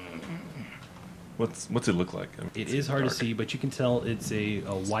 What's it look like? I mean, It it's is hard to dark. see, but you can tell it's a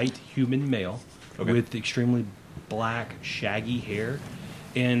white human male Okay. with extremely black, shaggy hair.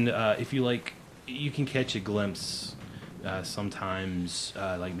 And if you like, you can catch a glimpse sometimes,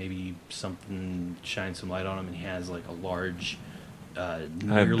 like maybe something shines some light on him, and he has like a large,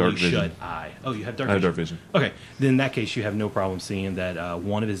 nearly dark vision. shut eye. Oh, you have dark I vision. have dark vision. Okay, then in that case, you have no problem seeing that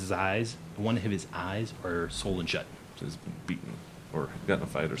one of his eyes are swollen shut. So he's been beaten or got in a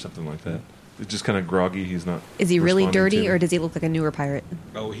fight or something like that. It's just kind of groggy. He's not. Is he really responding dirty, to or me. does he look like a newer pirate?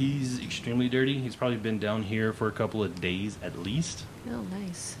 Oh, he's extremely dirty. He's probably been down here for a couple of days at least. Oh,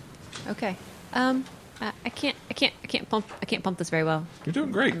 nice. Okay. I can't pump this very well. You're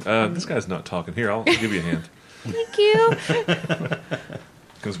doing great. This guy's not talking. Here, I'll give you a hand. Thank you.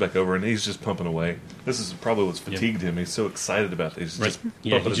 Comes back over and he's just pumping away. This is probably what's fatigued him. He's so excited about this. He's just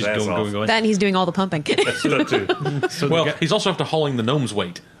Yeah, pumping he's his just ass going, off. That and he's doing all the pumping. That's that too. So the Well, guy- he's also after hauling the gnome's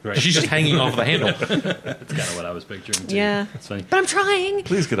weight. Right. She's just hanging off the handle. That's kind of what I was picturing too. Yeah. That's funny. But I'm trying.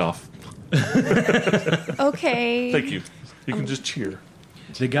 Please get off. Okay. Thank you. You can just cheer.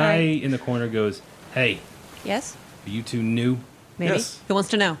 The guy Alright. in the corner goes, "Hey, Yes. are you two new? Maybe. Yes. Who wants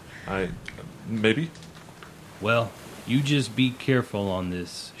to know? Maybe. Well, you just be careful on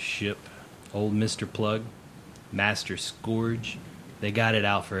this ship. Old Mr. Plug, Master Scourge, they got it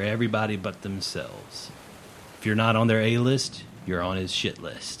out for everybody but themselves. If you're not on their A list, you're on his shit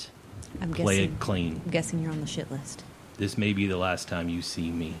list. I'm Play guessing. it clean. I'm guessing you're on the shit list. This may be the last time you see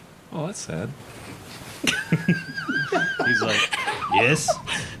me." Oh, that's sad. He's like, "Yes."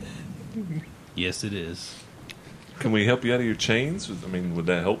 Yes, it is. Can we help you out of your chains? I mean, would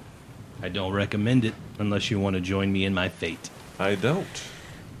that help? I don't recommend it unless you want to join me in my fate. I don't.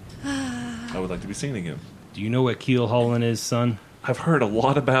 I would like to be seen again. Do you know what Keelhauling is, son? I've heard a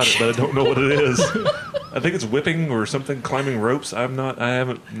lot about it, but I don't know what it is. I think it's whipping or something, climbing ropes. I don't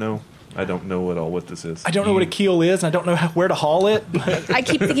know at all what this is. I don't know what a keel is, and I don't know where to haul it. But I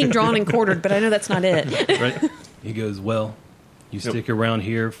keep thinking drawn and quartered, but I know that's not it. Right? He goes, well, you stick around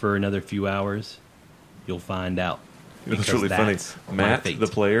here for another few hours, you'll find out. It's Because really funny. that's my Matt, fate. the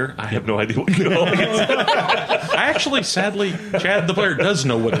player, I have no idea what Keelhauling is. Actually, sadly, Chad, the player, does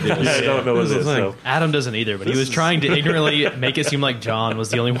know what it is. I don't know what it is. So. Adam doesn't either, but he was trying to ignorantly make it seem like John was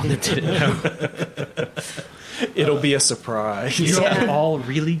the only one that didn't know. it'll be a surprise. You're all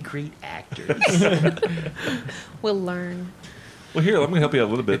really great actors. We'll learn. Well, here, let me help you out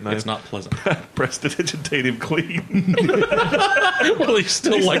a little bit. It's not pleasant. Prestidigitative clean. Well, he's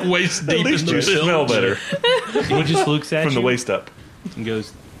still like waist deep At least in you the smell better He just looks at from the you waist up. and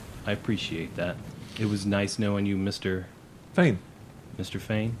goes, I appreciate that. It was nice knowing you, Mr. Fine.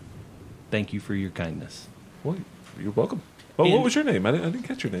 Fane. Thank you for your kindness. Well, you're welcome. Oh, what was your name? I didn't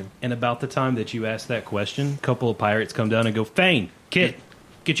catch your name. And about the time that you asked that question, a couple of pirates come down and go, Fane, Kit,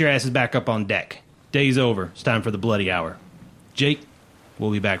 get your asses back up on deck. Day's over. It's time for the bloody hour. Jake,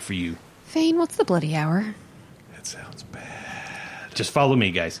 we'll be back for you. Fane, what's the bloody hour? That sounds bad. Just follow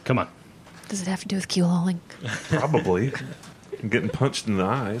me, guys. Come on. Does it have to do with keelhauling? Probably. I'm getting punched in the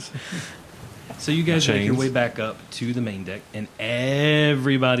eyes. So you guys make your Chains. way back up to the main deck, and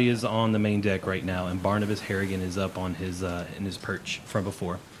everybody is on the main deck right now. And Barnabas Harrigan is up on his in his perch from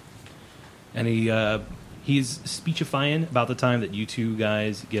before, and he's speechifying about the time that you two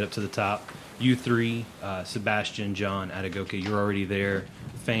guys get up to the top. You three, Sebastian, John, Atagoke, you're already there.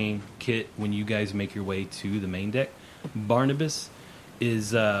 Fane, Kit, when you guys make your way to the main deck, Barnabas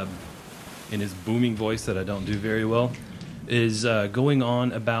is in his booming voice that I don't do very well. Is going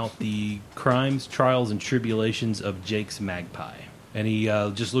on about the crimes, trials, and tribulations of Jake's Magpie. And he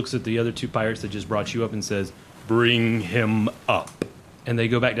just looks at the other two pirates that just brought you up and says, bring him up. And they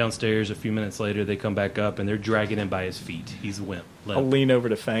go back downstairs. A few minutes later, they come back up, and they're dragging him by his feet. He's limp. I'll lean over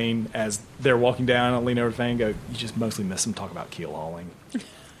to Fane as they're walking down. I'll lean over to Fane and go, you just mostly miss him talk about keel hauling.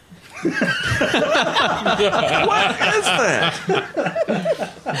 What is that?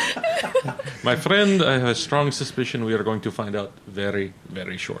 My friend, I have a strong suspicion we are going to find out very,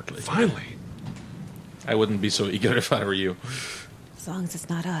 very shortly. Finally. I wouldn't be so eager if I were you. As long as it's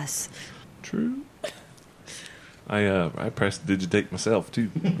not us. True. I prestidigitate myself, too.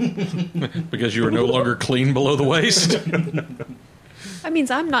 Because you are no longer clean below the waist. That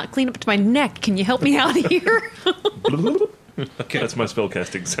means I'm not clean up to my neck. Can you help me out here? That's my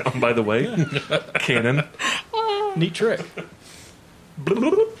spellcasting sound, by the way. Cannon. Neat trick.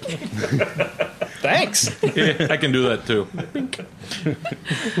 Thanks. Yeah, I can do that too.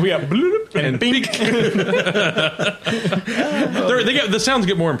 We got bloop and bink. The sounds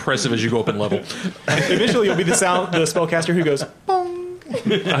get more impressive as you go up in level. Eventually, you'll be the spellcaster who goes, bong.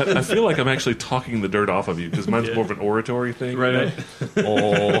 I feel like I'm actually talking the dirt off of you because mine's more of an oratory thing. Right.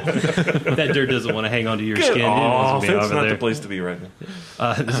 Oh, that dirt doesn't want to hang onto your Get skin. It wants off. to be It's over not there. the place to be right now.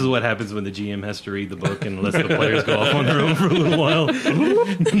 This is what happens when the GM has to read the book and lets the players go off on their own for a little while.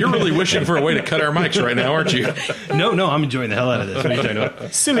 You're really wishing for a way to cut our mics right now, aren't you? No, I'm enjoying the hell out of this. What are you talking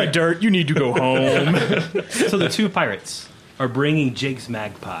about? Silly dirt, you need to go home. So the two pirates are bringing Jake's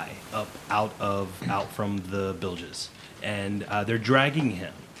Magpie up out from the bilges, and they're dragging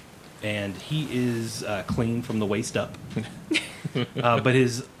him, and he is clean from the waist up, but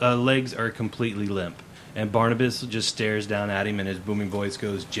his legs are completely limp. And Barnabas just stares down at him, and his booming voice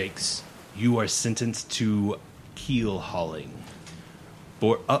goes, "Jakes, you are sentenced to keel hauling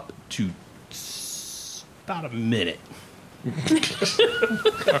for up to about a minute." Really?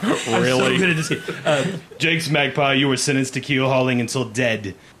 So good at this game. Jake's Magpie, you were sentenced to keel hauling until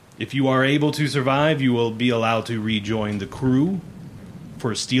dead. If you are able to survive, you will be allowed to rejoin the crew.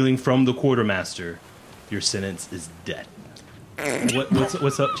 For stealing from the quartermaster, your sentence is death.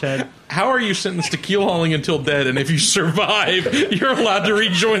 What's up, Chad? How are you sentenced to keel hauling until dead, and if you survive, you're allowed to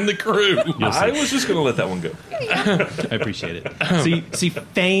rejoin the crew? I was just going to let that one go. I appreciate it. See,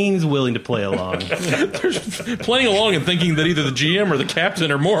 Fane's willing to play along. Playing along and thinking that either the GM or the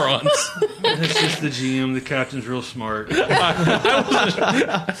captain are morons. It's just the GM. The captain's real smart.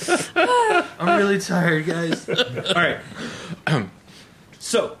 I'm really tired, guys. All right.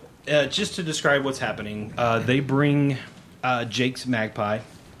 So, just to describe what's happening, they bring Jake's Magpie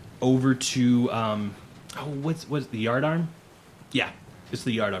over to what's the yardarm? Yeah, it's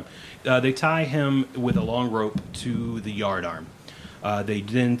the yardarm. They tie him with a long rope to the yardarm. They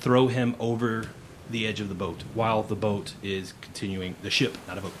then throw him over the edge of the boat while the boat is continuing. The ship,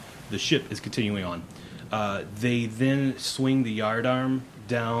 not a boat. The ship is continuing on. They then swing the yardarm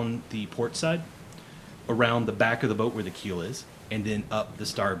down the port side, around the back of the boat where the keel is, and then up the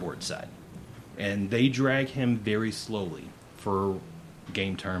starboard side. And they drag him very slowly for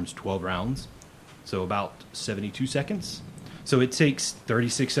game terms 12 rounds, so about 72 seconds. So it takes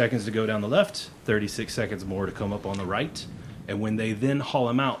 36 seconds to go down the left, 36 seconds more to come up on the right, and when they then haul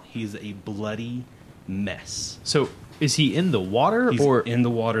him out, he's a bloody mess. So is he in the water He's or in the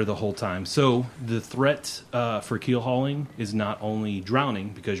water the whole time? So the threat for keel hauling is not only drowning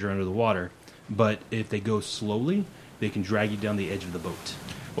because you're under the water, but if they go slowly, they can drag you down the edge of the boat.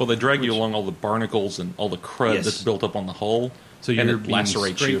 Well, they drag you along all the barnacles and all the crud Yes. that's built up on the hull, So and you're it being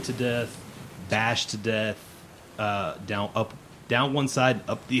lacerates you. scraped to death, bashed to death, down one side,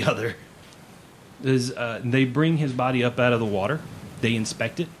 up the other. They bring his body up out of the water. They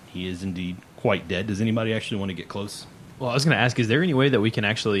inspect it. He is indeed quite dead. Does anybody actually want to get close? Well, I was going to ask, is there any way that we can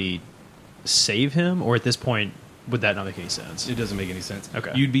actually save him, or at this point, would that not make any sense? It doesn't make any sense.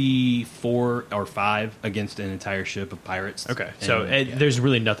 Okay. You'd be 4 or 5 against an entire ship of pirates. Okay, And, so yeah. there's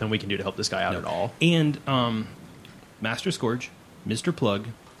really nothing we can do to help this guy out at all. And Master Scourge, Mr. Plug,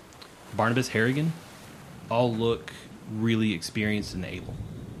 Barnabas Harrigan, all look really experienced and able.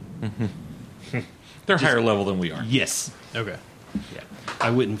 They're higher level than we are. Yes. Okay. Yeah. I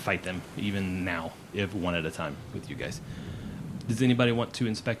wouldn't fight them even now, if one at a time with you guys. Does anybody want to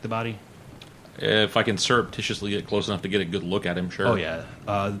inspect the body? If I can surreptitiously get close enough to get a good look at him, sure. Oh yeah.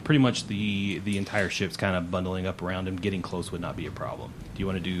 Pretty much the entire ship's kind of bundling up around him. Getting close would not be a problem. Do you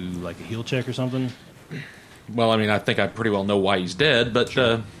want to do like a heel check or something? Well, I mean, I think I pretty well know why he's dead, but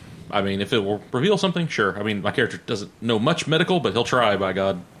I mean, if it will reveal something, sure. I mean, my character doesn't know much medical, but he'll try. By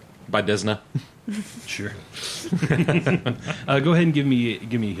God, by Desna. Sure. Go ahead and give me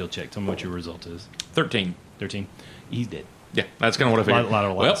a heel check. Tell me what your result is. 13. 13. He's dead. Yeah, that's kind of what I figured. Lot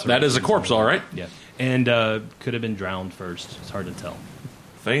of well, that is a corpse, all right. Yeah. And could have been drowned first. It's hard to tell.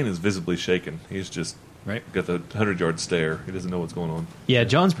 Thane is visibly shaken. He's just Right? got the 100-yard stare. He doesn't know what's going on. Yeah,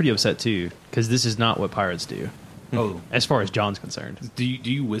 John's pretty upset too, because this is not what pirates do, Oh. as far as John's concerned. Do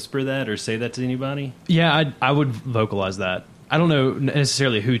you whisper that or say that to anybody? Yeah, I would vocalize that. I don't know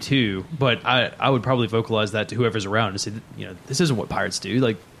necessarily who to, but I would probably vocalize that to whoever's around and say, this isn't what pirates do.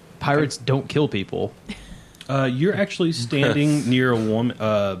 Like, pirates don't kill people. You're actually standing near a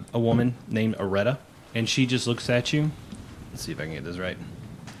woman named Aretta, and she just looks at you. Let's see if I can get this right.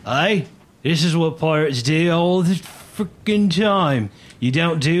 Aye, this is what pirates do all the freaking time. You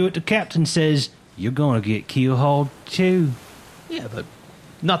don't do what the captain says, you're gonna get keel-hauled too. Yeah, but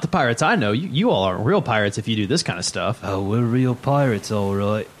not the pirates I know. You all aren't real pirates if you do this kind of stuff. Oh, we're real pirates, all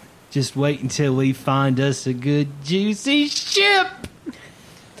right. Just wait until we find us a good, juicy ship.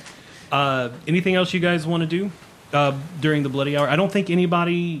 Anything else you guys want to do during the bloody hour? I don't think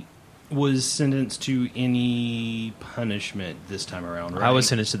anybody was sentenced to any punishment this time around, right? I was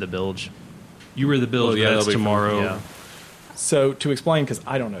sentenced to the bilge. You were the bilge. Oh, yeah, That's that'll be tomorrow. Yeah. So to explain, because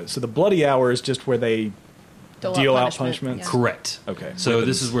I don't know, so the bloody hour is just where they deal out punishments. yeah. Correct. Okay. So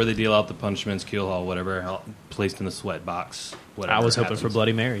this is where they deal out the punishments, keel haul, whatever, placed in the sweat box. Whatever I was hoping for happens.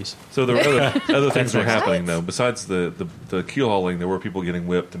 Bloody Marys. So there were other things were What? happening, though. Besides the keel hauling, there were people getting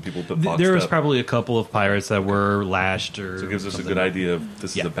whipped and people boxed There was up. probably a couple of pirates that were lashed or So it gives us a something. good idea of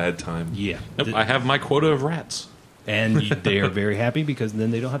this Yeah. is a bad time. Yeah. Nope, I have my quota of rats. And they are very happy because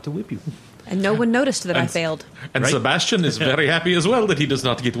then they don't have to whip you. And no one noticed that I failed. And Right. Sebastian is very happy as well that he does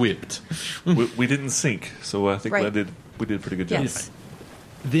not get whipped. We didn't sink, so I think Right. we did a pretty good job. Yes.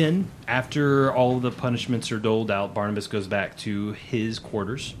 Then, after all the punishments are doled out, Barnabas goes back to his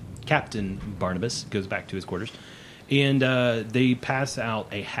quarters. Captain Barnabas goes back to his quarters. And they pass out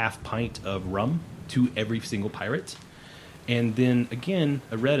a half pint of rum to every single pirate. And then, again,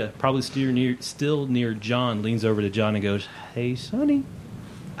 Aretta, probably still near John, leans over to John and goes, "Hey, Sonny,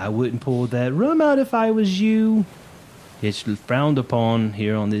 I wouldn't pull that rum out if I was you. It's frowned upon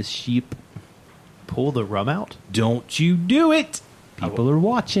here on this ship. Pull the rum out? Don't you do it. People are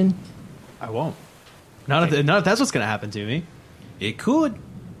watching. I won't. Not if that's what's going to happen to me. It could.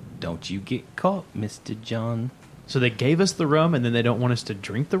 Don't you get caught, Mr. John. So they gave us the rum, and then they don't want us to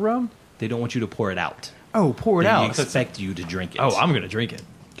drink the rum? They don't want you to pour it out. Oh, pour it They out. expect you to drink it. Oh, I'm going to drink it.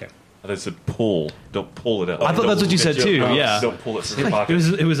 Okay. They said pull. Don't pull it out. I thought that's what you said too. Yeah. Don't pull it from your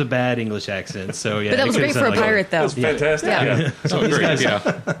pocket. It was a bad English accent, so yeah. But that it was could've great for a sounded like pirate, though. That's fantastic. Yeah. Yeah. Oh, great. Yeah.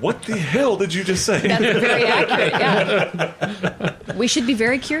 What the hell did you just say? That's very accurate. Yeah. We should be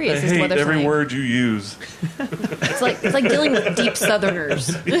very I curious as to hate what they're every saying. word you use. It's like dealing with deep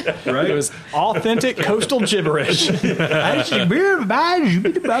Southerners. Right? It was authentic coastal gibberish. Now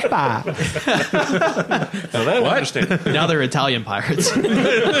that I understand. Now they're Italian pirates.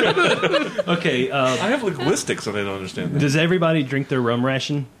 Okay, I have linguistics and I don't understand that. does everybody drink their rum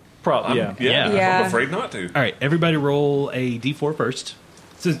ration? Probably, yeah. Yeah. I'm afraid not to. All right, everybody roll a d4 first.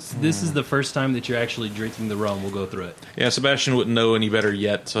 Since this is the first time that you're actually drinking the rum, we'll go through it. Yeah, Sebastian wouldn't know any better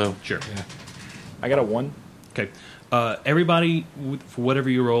yet, so. Sure. I got a 1. Okay. Everybody, for whatever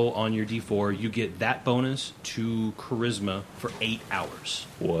you roll on your d4, you get that bonus to charisma for 8 hours.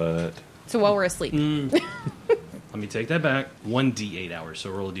 What? So while we're asleep. Let me take that back. 1 d8 hours,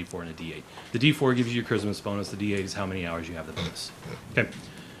 so roll a d4 and a d8. The d4 gives you your charisma bonus. The d8 is how many hours you have the bonus. Okay.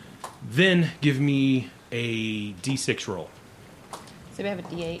 Then give me a d6 roll. So we have a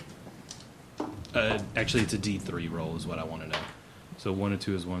D8. Actually, it's a d3 roll is what I want to know. So 1 and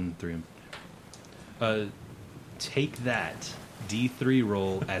 2 is 1, 3 and... take that d3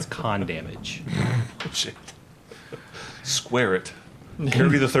 roll as con damage. Shit. Square it.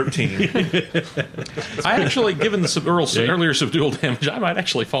 Carry the 13. I actually, given the earlier subdual damage, I might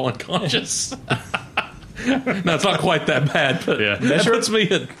actually fall unconscious. No, it's not quite that bad, but that puts me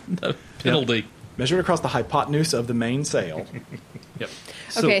at a penalty. Measured across the hypotenuse of the main sail. Yep.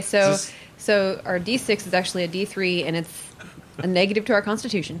 Okay, so our D6 is actually a D3, and it's a negative to our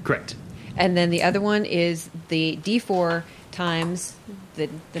constitution. Correct. And then the other one is the D4 times the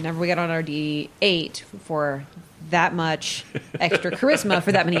number we got on our D8 for that much extra charisma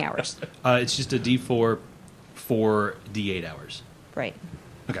for that many hours. It's just a d4 for d8 hours. Right.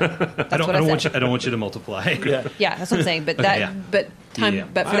 Okay. I don't want you to multiply. Yeah. Yeah, that's what I'm saying. But that, Yeah. but time, Yeah.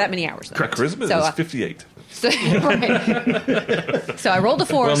 but for that many hours. Though. Charisma So, is 58. So, right. So I rolled a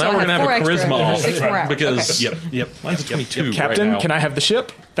 4. Well, so now I we're going to have four a extra, charisma off 6 more hours. because Okay. Yep. mine's a 22 right Captain, now. can I have the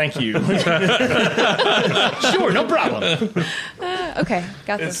ship? Thank you. Sure, no problem. Okay,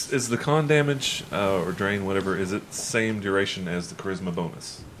 got this. Is the con damage or drain, whatever, is it same duration as the charisma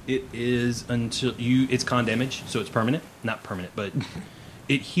bonus? It is until you. It's con damage, so it's permanent. Not permanent, but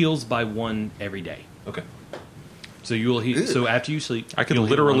it heals by 1 every day. Okay. So you will heal. So after you sleep, I could you'll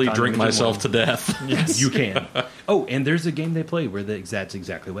heal literally 1 con drink damage in myself to morning. death. Yes, you can. Oh, and there's a game they play where that's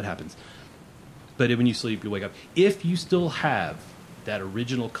exactly what happens. But when you sleep, you wake up. If you still have that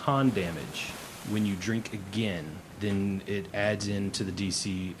original con damage when you drink again, then it adds into the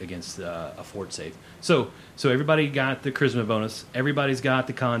DC against a fort save. So everybody got the charisma bonus. Everybody's got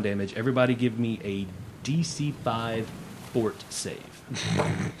the con damage. Everybody give me a DC 5 fort save.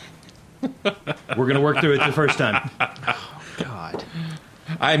 We're going to work through it the first time. God.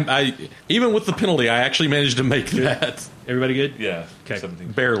 I even with the penalty, I actually managed to make that. Everybody good? Yeah. Okay.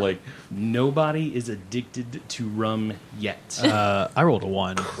 17. Barely. Nobody is addicted to rum yet. I rolled a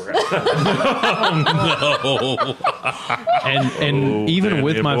 1. And even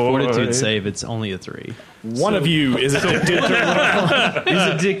with my fortitude save, it's only a 3. One of you is addicted to is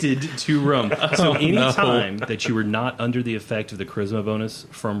addicted to rum. So any time that you were not under the effect of the charisma bonus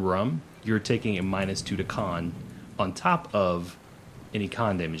from rum, you're taking a -2 to con on top of any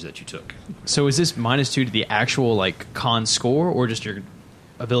con damage that you took. So is this -2 to the actual like con score or just your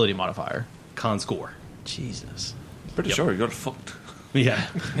ability modifier? Con score. Jesus. Pretty sure you got fucked. Yeah.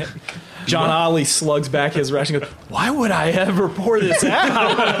 John Ollie slugs back his ration and goes, why would I ever pour this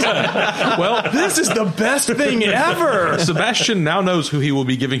out? Well, this is the best thing ever. Sebastian now knows who he will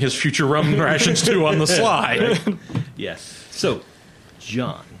be giving his future rum rations to on the sly. Yes. So,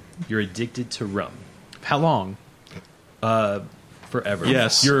 John, you're addicted to rum. How long? Forever.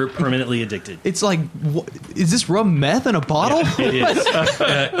 Yes. You're permanently addicted. It's like, is this rum meth in a bottle? It is.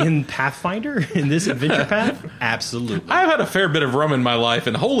 In Pathfinder, in this adventure path, absolutely. I've had a fair bit of rum in my life,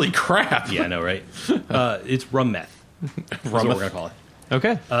 and holy crap. Yeah, I know, right? It's rum meth. That's what we're going to call it.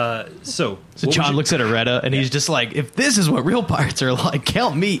 Okay. So So John looks at Aretta, and he's just like, if this is what real pirates are like,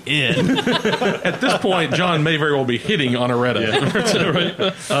 count me in. At this point, John may very well be hitting on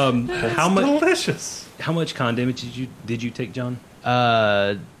Aretta. how much? Delicious. How much con damage did you take, John?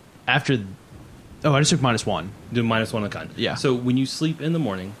 After... Oh, I just took -1. Do -1 on con. Yeah. So when you sleep in the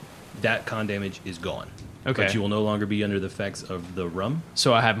morning, that con damage is gone. Okay. But you will no longer be under the effects of the rum.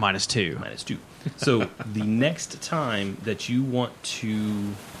 So I have -2. -2. So the next time that you want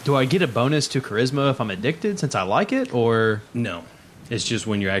to... Do I get a bonus to charisma if I'm addicted since I like it, or... No. It's just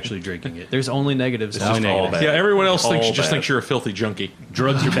when you're actually drinking it. There's only negatives. It's only all negative. bad. Yeah, everyone else All just bad. thinks you're a filthy junkie.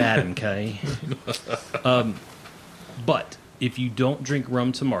 Drugs are bad, okay? But if you don't drink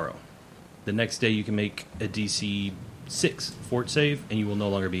rum tomorrow, the next day you can make a DC 6 fort save, and you will no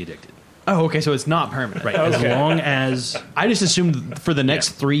longer be addicted. Oh, okay, so it's not permanent. Right, as long as... I just assumed for the next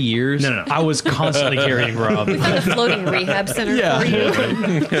 3 years, No. I was constantly carrying rum. We found a floating rehab center for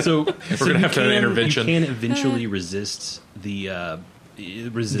you. So We're going to have to have an intervention. You can eventually resist the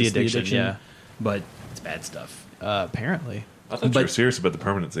addiction, yeah. but it's bad stuff. Apparently. I thought you were serious about the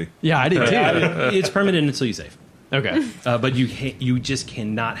permanency. Yeah, I did too. It's permanent until you save. Okay. But you just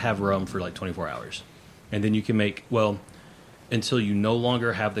cannot have rum for like 24 hours. And then you can make, until you no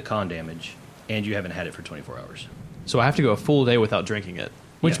longer have the con damage and you haven't had it for 24 hours. So I have to go a full day without drinking it,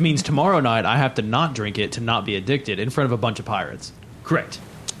 which Yeah. means tomorrow night I have to not drink it to not be addicted in front of a bunch of pirates. Correct.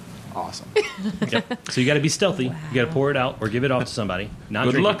 Awesome. So you got to be stealthy. You got to pour it out or give it off to somebody. Not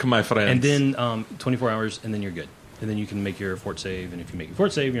Good drink luck, it. my friends. And then 24 hours, and then you're good. And then you can make your fort save. And if you make your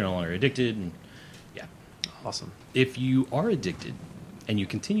fort save, you're no longer addicted. And yeah. Awesome. If you are addicted and you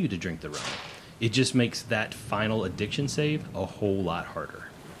continue to drink the rum, it just makes that final addiction save a whole lot harder.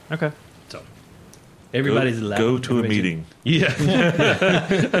 Okay. So everybody's allowed. Go to a meeting. Yeah.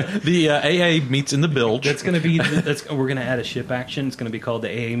 The AA meets in the bilge. That's going to be. We're going to add a ship action. It's going to be called the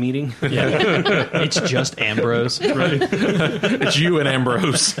AA meeting. Yeah. It's just Ambrose. It's you and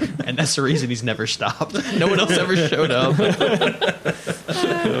Ambrose. And that's the reason he's never stopped. No one else ever showed up.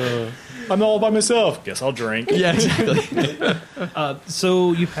 I'm all by myself. Guess I'll drink. Yeah, exactly.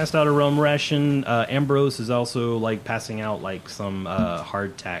 So you passed out a rum ration. Ambrose is also like passing out like some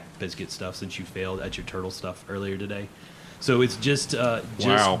hardtack biscuit stuff since you failed at your turtle stuff earlier today. So it's just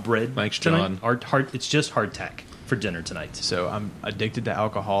Wow. bread. Thanks, tonight. John. It's just hardtack for dinner tonight. So I'm addicted to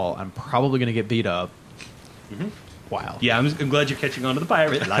alcohol. I'm probably going to get beat up. Mm-hmm. Wow. Yeah, I'm glad you're catching on to the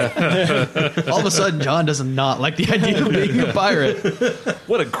pirate life. All of a sudden, John does not like the idea of being a pirate.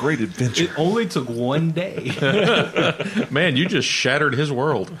 What a great adventure. It only took one day, Man, you just shattered his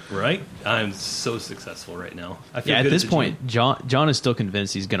world. right? I'm so successful right now. I feel Yeah, at good this the point, John is still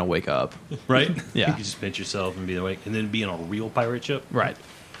convinced he's going to wake up. gym, right? Yeah. You can just pinch yourself and be awake, and then be on a real pirate ship. Right.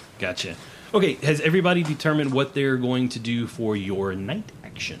 Gotcha. Okay, has everybody determined what they're going to do for your night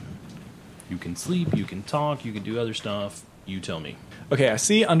action? You can sleep, you can talk, you can do other stuff. You tell me. Okay, I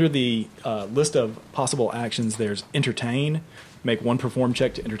see under the list of possible actions there's entertain, make one perform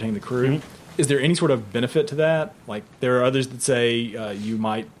check to entertain the crew. Is there any sort of benefit to that? Like, there are others that say you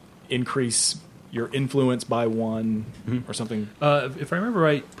might increase your influence by one or something. If I remember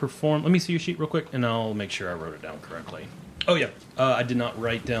right, perform. Let me see your sheet real quick, and I'll make sure I wrote it down correctly. Oh, yeah. I did not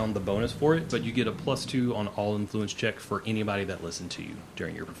write down the bonus for it, but you get a +2 on all influence check for anybody that listened to you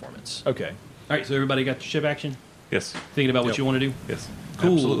during your performance. Okay. All right, so everybody got your ship action? Yes. Thinking about what you want to do? Yes.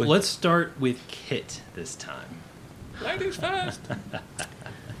 Cool. Absolutely. Let's start with Kit this time. Ladies first.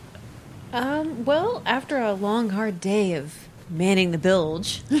 Well, after a long, hard day of manning the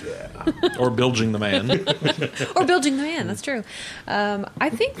bilge, Or bilging the man. or bilging the man, that's true.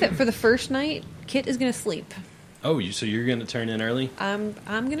 I think that for the first night, Kit is going to sleep. Oh, so you're going to turn in early? I'm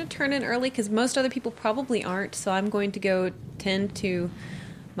going to turn in early because most other people probably aren't, so I'm going to go tend to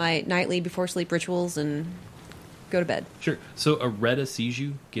my nightly before sleep rituals and go to bed. Sure. So Aretta sees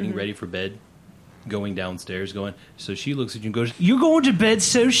you getting ready for bed, going downstairs, so she looks at you and goes, "You're going to bed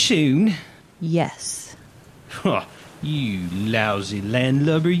so soon?" Yes. Huh, you lousy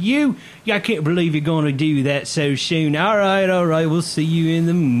landlubber, you. I can't believe you're going to do that so soon. All right, we'll see you in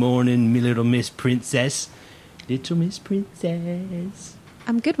the morning, me little Miss Princess. Little Miss Princess.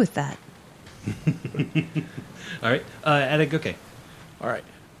 I'm good with that. All right, Attic, okay. All right.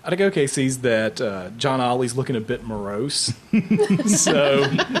 Adagoke sees that John Ollie's looking a bit morose. So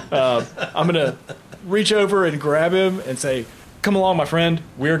I'm going to reach over and grab him and say, "Come along, my friend.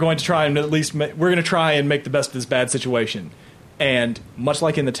 We're going to try and at least we're going to try and make the best of this bad situation." And much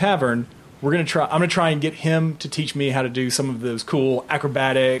like in the tavern, I'm going to try and get him to teach me how to do some of those cool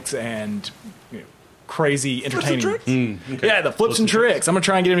acrobatics and crazy entertaining. Yeah, the flips and tricks. I'm going to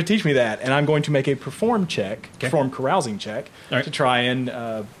try and get him to teach me that, and I'm going to make a perform carousing check All right. to try and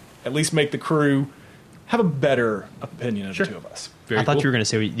at least make the crew have a better opinion of the two of us. I thought you were going to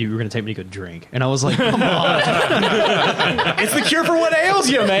say you were going to take me to go drink. And I was like, come on. It's the cure for what ails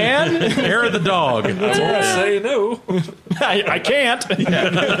you, man. Hair of the dog. I won't say no. I can't.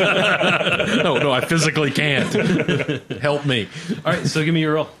 No, I physically can't. Help me. All right, so give me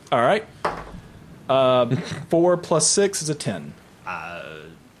your roll. All right. 4 plus 6 is a 10.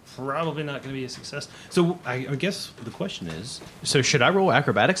 Probably not going to be a success. So I guess the question is... So should I roll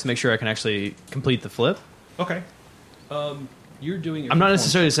acrobatics to make sure I can actually complete the flip? Okay. You're doing. I'm not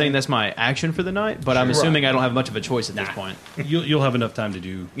necessarily saying that's my action for the night, but I'm assuming I don't have much of a choice at this Nah. point. You'll have enough time to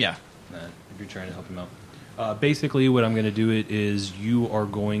do Yeah. that if you're trying to help him out. Basically, what I'm going to do is you are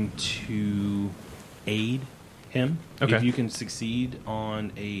going to aid him. Okay. If you can succeed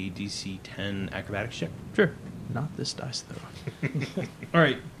on a DC 10 acrobatics check. Sure. Not this dice, though. All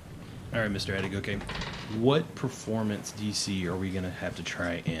right, Mr. Attic. Okay, what performance DC are we going to have to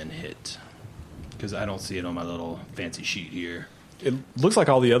try and hit? Because I don't see it on my little fancy sheet here. It looks like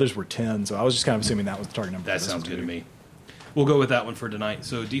all the others were 10, so I was just kind of assuming that was the target number. That sounds good to me. We'll go with that one for tonight.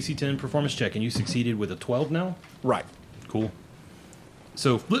 So DC 10 performance check, and you succeeded with a 12 now? Right. Cool.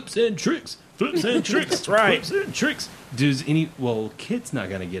 So flips and tricks. That's right. Flips and tricks. Kit's not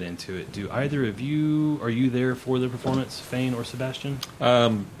going to get into it. Do either of you, are you there for the performance, Fane or Sebastian?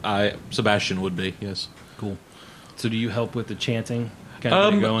 Sebastian would be, yes. Cool. So do you help with the chanting? Kind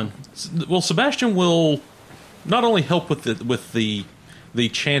of get going? Well, Sebastian will not only help with the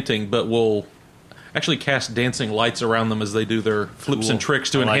chanting, but will actually cast dancing lights around them as they do their flips Cool. and tricks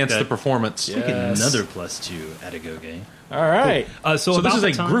to I like enhance that. the performance. We get another +2 at a go game. All right. So this is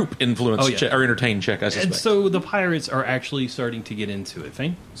a group influence check, or entertain check, I suspect. And so the pirates are actually starting to get into it,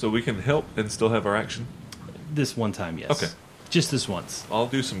 Fane? So we can help and still have our action. This one time, yes. Okay. Just this once. I'll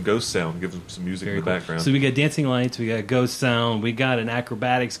do some ghost sound, give them some music in the background. So we got dancing lights, we got ghost sound, we got an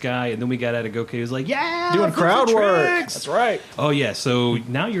acrobatics guy, and then we got Atagoke who's like, yeah, Doing flips crowd and work. tricks. That's right. Oh yeah, so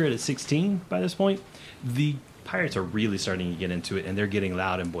now you're at a 16 by this point. The pirates are really starting to get into it, and they're getting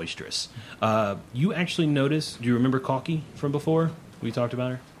loud and boisterous. You actually notice? Do you remember Calky from before? We talked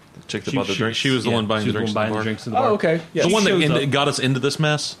about her. Checked about the drink. She was the one buying the drinks. drinks in the bar. Oh, okay. Yeah. The one shows that up. got us into this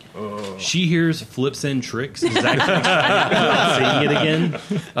mess. She hears flips and tricks. Is actually saying it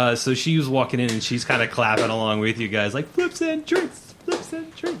again. So she was walking in and she's kind of clapping along with you guys, like flips and tricks, flips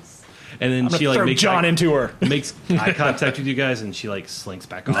and tricks. And then she like Throw makes John into her. makes eye contact with you guys, and she like slinks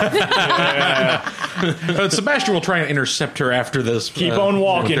back off. Sebastian will try and intercept her after this. Keep on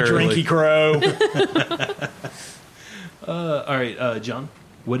walking, momentarily. Drinky Crow. All right, John,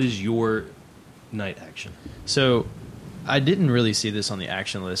 what is your night action? So, I didn't really see this on the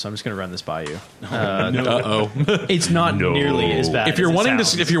action list, so I'm just going to run this by you. It's not nearly as bad. If you're as it wanting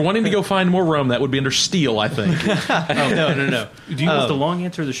sounds. if you're wanting to go find more rum, that would be under steel, I think. no. Do you want the long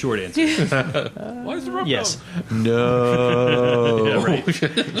answer or the short answer? Why is the rum? Yes. No. Yeah,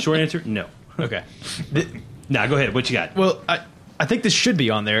 right. Short answer, no. Okay. Now go ahead. What you got? Well, I think this should be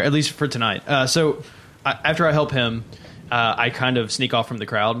on there, at least for tonight. After I help him, I kind of sneak off from the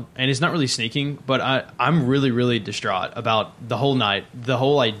crowd. And it's not really sneaking, but I'm really, really distraught about the whole night, the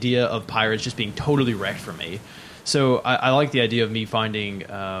whole idea of pirates just being totally wrecked for me. So I like the idea of me finding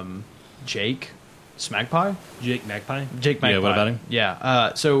Jake Smagpie? Jake Magpie? Jake Magpie. Yeah, what about him?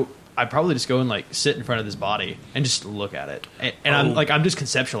 Yeah. So I'd probably just go and like sit in front of this body and just look at it. And I'm just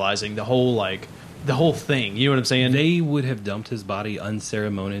conceptualizing the whole thing. You know what I'm saying? They would have dumped his body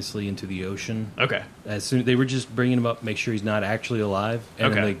unceremoniously into the ocean. Okay. As soon they were just bringing him up, make sure he's not actually alive,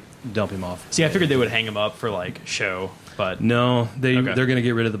 and then Okay. they dump him off. See, I figured they would hang him up for like show, but No, they're Okay. going to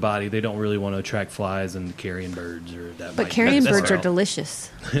get rid of the body. They don't really want to attract flies and carrion birds or that. But might- carrion that's birds are their-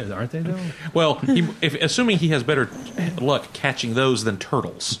 delicious. aren't they though? Well, assuming he has better luck catching those than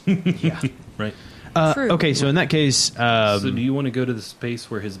turtles. Yeah, right. True. okay. So in that case, So do you want to go to the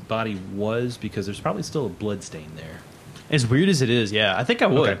space where his body was, because there's probably still a blood stain there? as weird as it is, yeah, I think I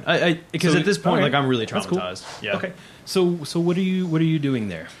would. Okay. Because So- at this point, alright. like I'm really That's cool. traumatized. Yeah. Okay. So what are you doing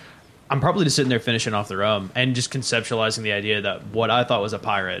there? I'm probably just sitting there finishing off the rum and just conceptualizing the idea that what I thought was a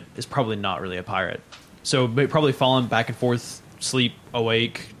pirate is probably not really a pirate. So probably falling back and forth, sleep,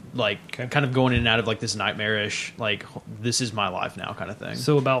 awake, like kind of going in and out of like this nightmarish, like this is my life now kind of thing.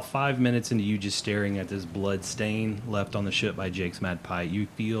 So about 5 minutes into you just staring at this blood stain left on the ship by Jake's Mad Pie, you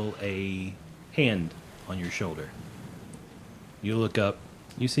feel a hand on your shoulder. You look up,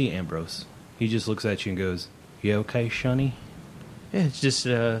 you see Ambrose. He just looks at you and goes, "You okay, Shunny?" Yeah, it's just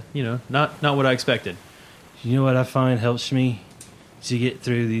not what I expected. You know what I find helps me to get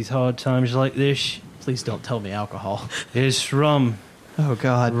through these hard times like this? Please don't tell me alcohol. It's rum. Oh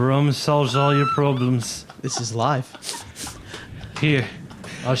God, Rum solves all your problems. this is life. Here,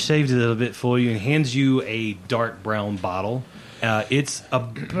 I shaved a little bit for you, and hands you a dark brown bottle. It's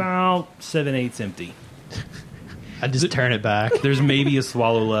about 7/8 empty. I just turn it back. There's maybe a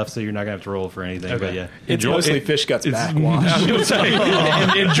swallow left, so you're not gonna have to roll for anything. But yeah, It's mostly fish guts backwash. I was going to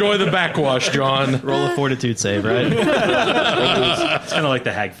say, enjoy the backwash, John. Roll a fortitude save, right? it's kind of like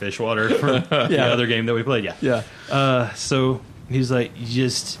the hagfish water from the other game that we played. Yeah. Yeah. So he's like, you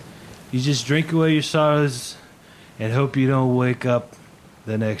just drink away your sorrows, and hope you don't wake up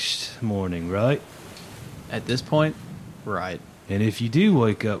the next morning, right? At this point, right. And if you do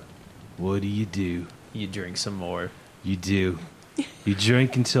wake up, what do? You drink some more. You do. You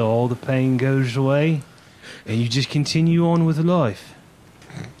drink until all the pain goes away, and you just continue on with life.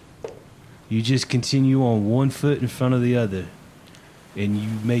 You just continue on one foot in front of the other, and you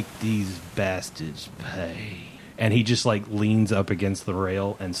make these bastards pay. And he just like leans up against the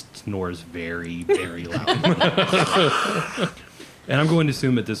rail and snores very, very loud. And I'm going to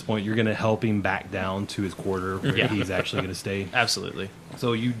assume at this point you're going to help him back down to his quarter where he's actually going to stay. Absolutely.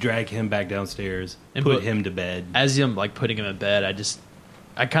 So you drag him back downstairs and And put him to bed. As I'm like putting him in bed,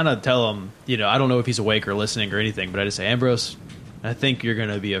 I kind of tell him, I don't know if he's awake or listening or anything, but I just say, Ambrose, I think you're going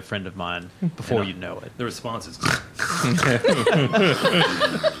to be a friend of mine before you know it. The response is,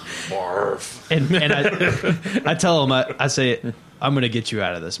 Barf. And I tell him, I say, I'm going to get you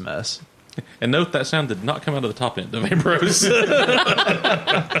out of this mess. And note that sound did not come out of the top end of Ambrose.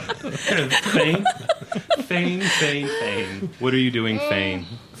 Fane. What are you doing, Fane?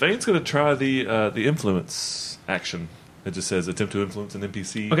 Fane's going to try the influence action. It just says attempt to influence an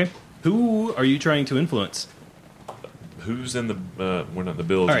NPC. Okay. Who are you trying to influence? Who's in the? We're not in the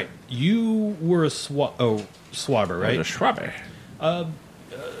build. All right. You were a swabber, right? A Schwabe. I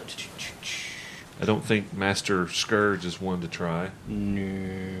don't think Master Scourge is one to try.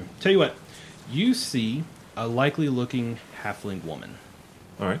 No. Tell you what. You see a likely-looking halfling woman.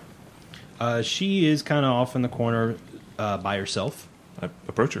 All right. She is kind of off in the corner by herself. I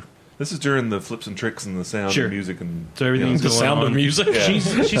approach her. This is during the flips and tricks and the sound Sure. and music and So everything's The going sound on. of music. Yeah.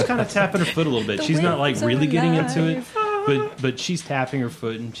 She's kind of tapping her foot a little bit. The She's not like winds really are getting into it, alive. but she's tapping her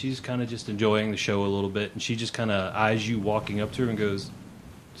foot and she's kind of just enjoying the show a little bit. And she just kind of eyes you walking up to her and goes,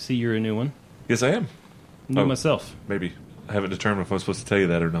 "See, you're a new one. Yes, I am. New Oh. myself. Maybe. I haven't determined if I'm supposed to tell you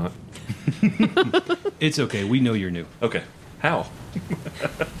that or not. It's okay. We know you're new. Okay. How?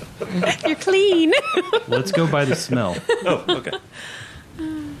 You're clean. Let's go by the smell." Oh, okay.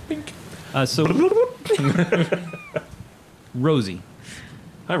 So, Rosie,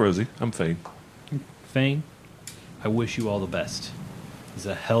 Hi, Rosie. I'm Fane. Fane, I wish you all the best. It's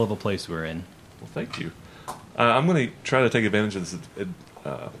a hell of a place we're in. Well, thank you. I'm going to try to take advantage of this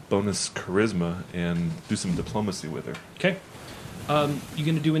bonus charisma and do some diplomacy with her. Okay. You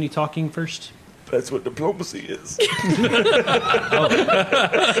going to do any talking first? That's what diplomacy is.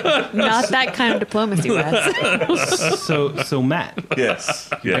 Not that kind of diplomacy, Wes. So Matt, Yes.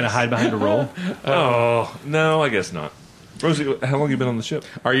 you're going to hide behind a roll? Oh, no, I guess not. Rosie, how long have you been on the ship?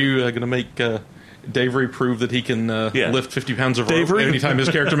 Are you going to make Davery prove that he can lift 50 pounds of rope Davery? anytime his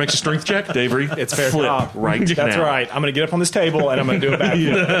character makes a strength check? Davery, It's fair flip cop. right That's now. right. I'm going to get up on this table and I'm going to do it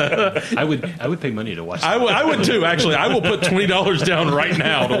back. I would pay money to watch that. I would too, actually. I will put $20 down right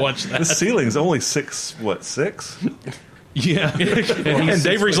now to watch that. The ceiling's only 6? Yeah. And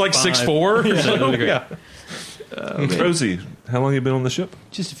Davery's like 6'4". So, yeah. Rosie, how long have you been on the ship?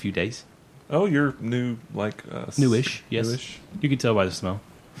 Just a few days. Oh, you're new, like... Newish, yes. Newish. You can tell by the smell.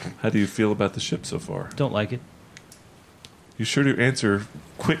 How do you feel about the ship so far? Don't like it. You sure to answer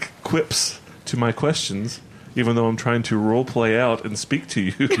quick quips to my questions, even though I'm trying to role play out and speak to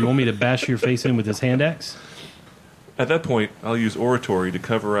you. You want me to bash your face in with this hand axe? At that point, I'll use oratory to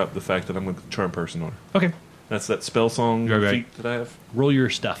cover up the fact that I'm going to charm person on her. Okay. That's that spell song Right. feat that I have. Roll your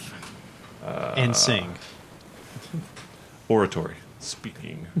stuff. And sing. Oratory.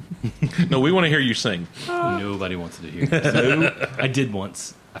 Speaking. No, we want to hear you sing. Nobody wants to hear this. I did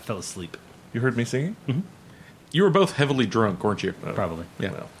once. I fell asleep. You heard me singing? You were both heavily drunk, weren't you? Probably.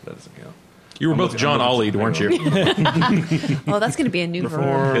 Yeah. Well, that doesn't count. You were both looking- John I'm looking- Ollied, weren't you? Oh, that's going to be a new Perform.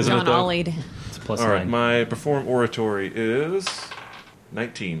 verb. Isn't it, John though? Ollied. It's a plus All right, 9. my perform oratory is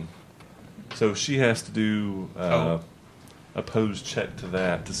 19. So she has to do a pose check to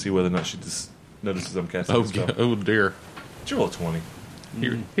that to see whether or not she just notices I'm casting Oh, the spell. oh dear. Did you roll a 20?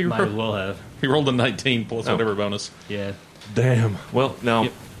 He Might as well have. rolled a 19 plus Oh. whatever bonus. Yeah. Damn. Well, now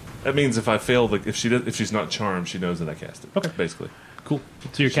Yep. that means if I fail, if she's not charmed, she knows that I cast it. Okay. Basically, Cool.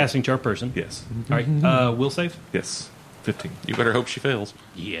 So you're casting Char Person. yes, All right. Will save? yes, 15. You better hope she fails.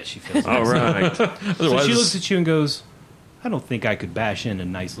 Yeah, she fails. All right. So Otherwise, she looks at you and goes, I don't think I could bash in a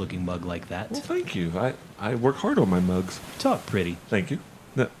nice looking mug like that. Well, thank you. I work hard on my mugs. Talk pretty. Thank you.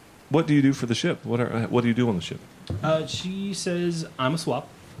 Now, what do you do for the ship? What do you do on the ship? She says, I'm a swap.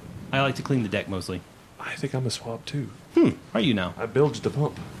 I like to clean the deck mostly. I think I'm a swab too. Are you now? I bilged a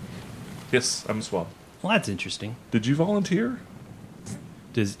pump. Yes, I'm a swab. Well, that's interesting. Did you volunteer?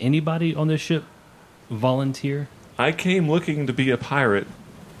 Does anybody on this ship volunteer? I came looking to be a pirate,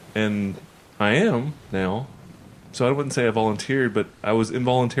 and I am now. So I wouldn't say I volunteered, but I was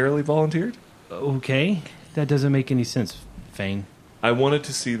involuntarily volunteered. Okay. That doesn't make any sense, Fane. I wanted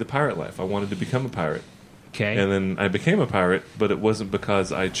to see the pirate life. I wanted to become a pirate. Okay. And then I became a pirate, but it wasn't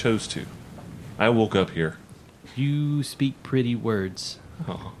because I chose to. I woke up here. You speak pretty words,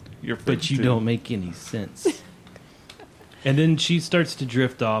 Oh, you're but you too. don't make any sense. And then she starts to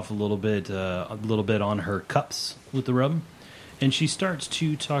drift off a little bit on her cups with the rub, and she starts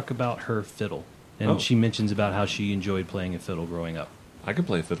to talk about her fiddle. And Oh. she mentions about how she enjoyed playing a fiddle growing up, I can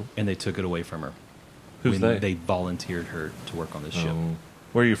play fiddle. and they took it away from her. Who's when they? They volunteered her to work on this ship. Oh.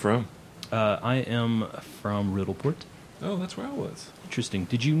 Where are you from? I am from Riddleport. Oh, that's where I was. Interesting.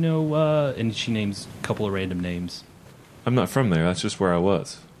 Did you know? And she names a couple of random names. I'm not from there. That's just where I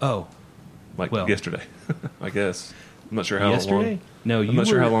was. Oh, Like Well. yesterday, I guess. I'm not sure how yesterday? long. No, I'm not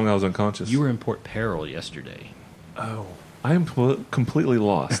sure how long I was unconscious. You were in Port Peril yesterday. Oh. I am completely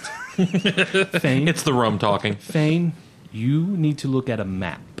lost. Fane, It's the rum talking. Fane, you need to look at a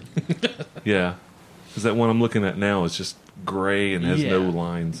map. Yeah. Because that one I'm looking at now is just gray and has Yeah. no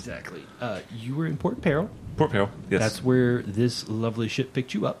lines. Exactly. You were in Port Peril. Port Peril, yes. That's where this lovely ship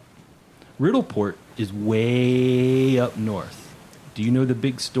picked you up. Riddleport is way up north. Do you know the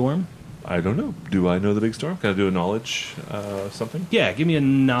big storm? I don't know. Do I know the big storm? Can I do a knowledge something? Yeah, give me a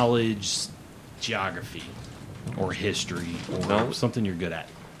knowledge geography or history or Knowledge? something you're good at.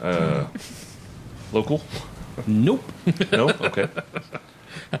 Local? Nope. No? Okay.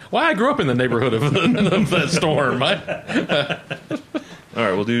 Well, I grew up in the neighborhood of that storm. All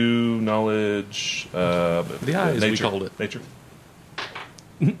right, we'll do knowledge. The eyes, we called it. Nature.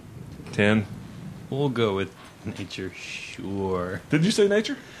 10. We'll go with nature, sure. Did you say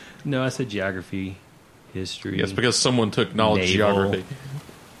nature? No, I said geography, history. Yes, because someone took knowledge Naval. geography.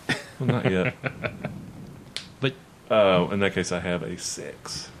 Well, not yet. But In that case, I have a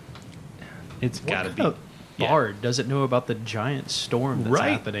 6. it's got to be. What bard doesn't know about the giant storm that's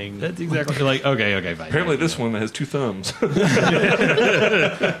Right. happening? That's exactly like, okay, fine. Apparently, Yeah, this yeah. one has 2 thumbs.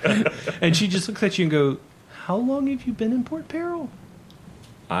 And she just looks at you and go, how long have you been in Port Peril?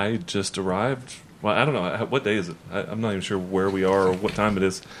 I just arrived. Well, I don't know. What day is it? I'm not even sure where we are or what time it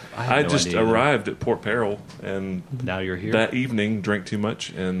is. I have no just idea either. arrived at Port Peril, and Now you're here. that evening drank too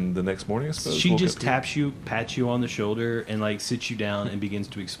much, and the next morning, I suppose. She woke just up here. taps you, pats you on the shoulder, and like sits you down and begins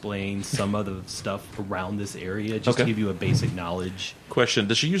to explain some of the stuff around this area, just to Okay. give you a basic knowledge. Question: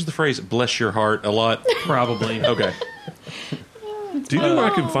 does she use the phrase "bless your heart" a lot? Probably. Okay. Do you know where I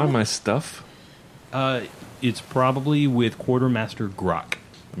can find my stuff? It's probably with Quartermaster Grok.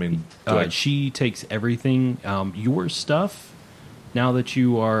 I mean, do I- She takes everything, your stuff. Now that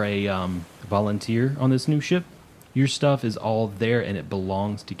you are a volunteer on this new ship, your stuff is all there, and it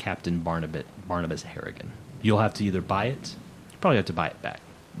belongs to Captain Barnabas Harrigan. You'll have to either buy it. You probably have to buy it back.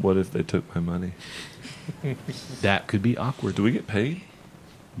 what if they took my money? That could be awkward. Do we get paid?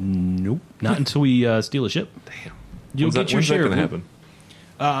 Nope. Not until we steal a ship. Damn. You'll When's get that, your when's that share. going to of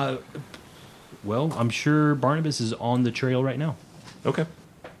happen? Well, I'm sure Barnabas is on the trail right now. Okay.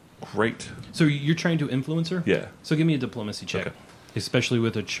 Great. So you're trying to influence her? Yeah. So give me a diplomacy check. Okay. Especially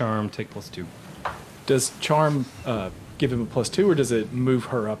with a charm, take +2. Does charm give him a +2, or does it move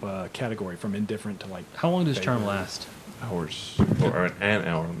her up a category from indifferent to like? How long does charm Favor. last? Hours. Or an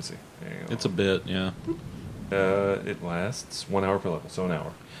hour. Let me see. Hang on. It's a bit, yeah. It lasts 1 hour per level, so an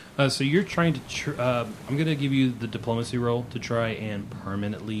hour. So you're trying to. I'm going to give you the diplomacy roll to try and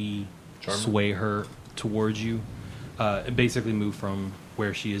permanently Charm her? sway her towards you. And basically move from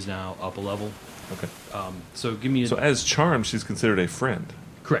where she is now up a level. Okay. So give me a. So as charmed, she's considered a friend.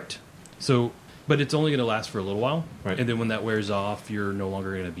 Correct. So, but it's only going to last for a little while. Right. And then when that wears off, you're no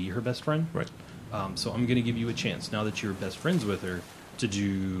longer going to be her best friend. Right. So I'm going to give you a chance now that you're best friends with her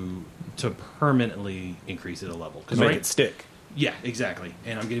to permanently increase it a level. To make it stick. Yeah, exactly.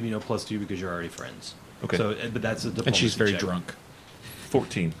 And I'm giving you no +2 because you're already friends. Okay. So, but that's a diplomacy And she's very check. drunk.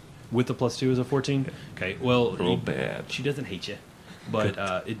 14. With the +2 is a 14. Okay. Well, Real bad. She doesn't hate you, but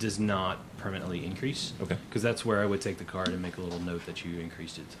it does not permanently increase. Okay. Because that's where I would take the card and make a little note that you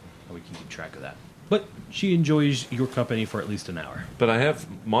increased it, so we can keep track of that. But she enjoys your company for at least an hour. But I have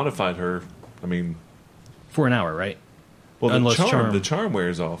modified her. I mean, For an hour, right? well, Unless the charm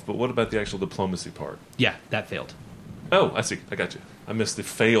wears off. But what about the actual diplomacy part? Yeah, that failed. Oh, I see. I got you. I missed the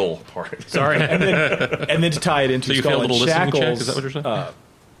fail part. Sorry. And then to tie it into So you failed a Skull and little listening check? Shackles Is that what you're saying?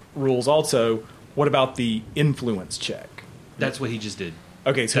 rules also, what about the influence check? That's what he just did.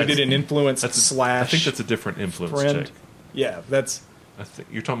 Okay, so he That's- did an influence That's slash I think that's a different influence friend. check. Yeah, that's I think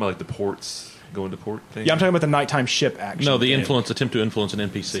you're talking about like the ports going to port thing. yeah. I'm talking about the nighttime ship action. No, the attempt to influence an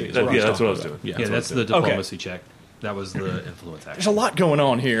NPC. is That- what yeah, that's what I was talking doing. about. Yeah, Yeah. that's the doing. diplomacy check. That was the influence There's action. a lot going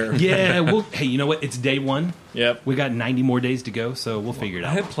on here. Yeah, well, hey, you know what? It's day one. Yep. We got 90 more days to go, so we'll figure it I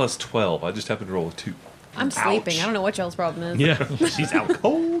out. had +12. I just happened to roll a 2. I'm sleeping. I don't know what y'all's problem is. Yeah, she's out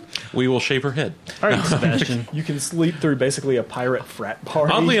cold. We will shave her head. All right, Sebastian. You can sleep through basically a pirate frat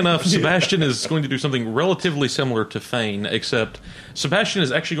party. Oddly enough, Sebastian is going to do something relatively similar to Thane, except Sebastian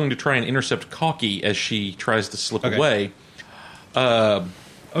is actually going to try and intercept Cocky as she tries to slip away,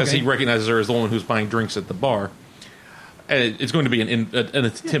 as he recognizes her as the one who's buying drinks at the bar. It's going to be an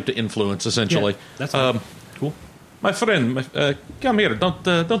attempt to influence, essentially. Yeah, that's fine. Cool. My friend, come here.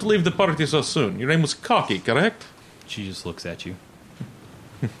 Don't leave the party so soon. Your name was Cocky, correct? She just looks at you.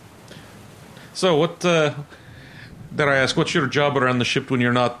 So, what, dare I ask, what's your job around the ship when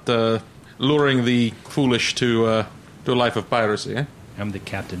you're not luring the foolish to a life of piracy, eh? I'm the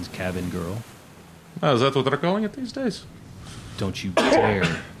captain's cabin girl. Oh, is that what they're calling it these days? Don't you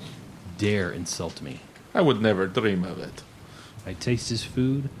dare insult me. I would never dream of it. I taste his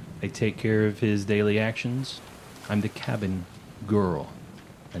food. I take care of his daily actions. I'm the cabin girl,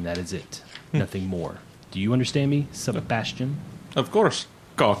 and that is it. Nothing more. Do you understand me, Sebastian? Of course,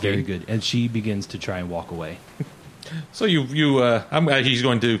 Cocky. Very good. And she begins to try and walk away. So he's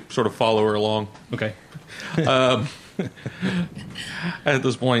going to sort of follow her along. Okay. At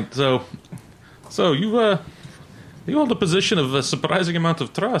this point, so you hold a position of a surprising amount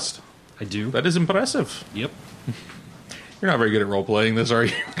of trust. I do. That is impressive. Yep. You're not very good at role playing this, are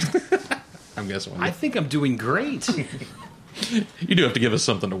you? I'm guessing. I think I'm doing great. You do have to give us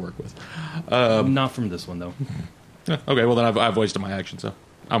something to work with. Not from this one, though. Okay, well then I've wasted my action, so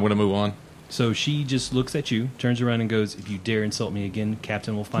I'm going to move on. So she just looks at you, turns around and goes, if you dare insult me again,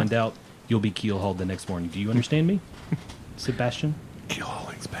 Captain will find out. You'll be keelhauled the next morning. Do you understand me, Sebastian?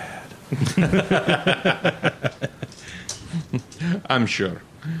 Keelhauling's bad. I'm sure.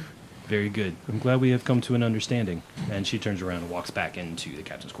 Very good. I'm glad we have come to an understanding. And she turns around and walks back into the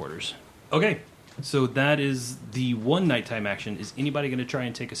captain's quarters. Okay, so that is the one nighttime action. Is anybody going to try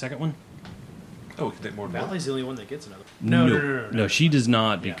and take a second one? Oh, we can take more than one. Valley's the only one that gets another. No, she does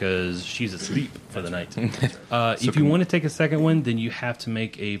not because she's asleep for the night. If you want to take a second one, then you have to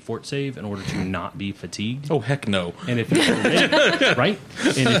make a fort save in order to not be fatigued. Oh, heck no. And if you right,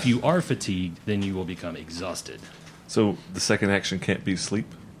 and if you are fatigued, then you will become exhausted. So the second action can't be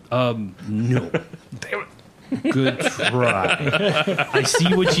sleep? No. Damn it. Good try. I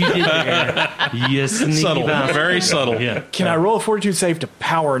see what you did there. You sneaky Subtle. bastard. Very subtle. Yeah. Can I roll a fortitude save to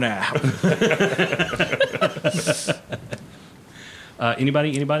power nap?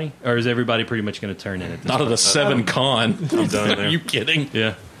 Anybody? Or is everybody pretty much going to turn in at this Not at a 7 con. I'm done Are there. you kidding?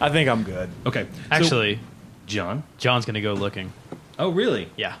 Yeah. I think I'm good. Okay. So, Actually, John. John's going to go looking. Oh, really?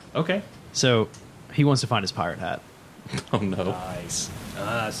 Yeah. Okay. So he wants to find his pirate hat. Oh, no. Nice.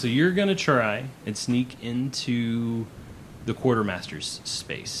 So you're going to try and sneak into the quartermaster's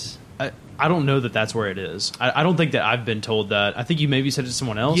space. I don't know that that's where it is. I don't think that I've been told that. I think you maybe said it to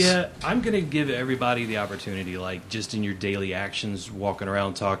someone else. Yeah, I'm going to give everybody the opportunity, like, just in your daily actions, walking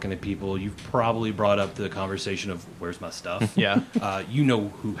around, talking to people, you've probably brought up the conversation of, where's my stuff? Yeah. You know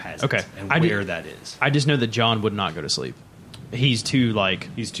who has Okay. it and I where did- that is. I just know that John would not go to sleep. He's too, like...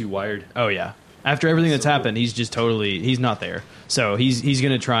 He's too wired. Oh, yeah. After everything that's happened, he's just totally... He's not there. So he's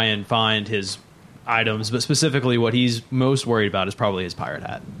going to try and find his items, but specifically what he's most worried about is probably his pirate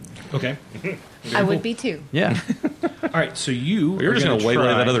hat. Okay. I would be too. Yeah. All right, so You're just going to waylay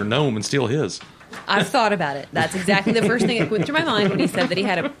that other gnome and steal his. I've thought about it. That's exactly the first thing that went through my mind when he said that he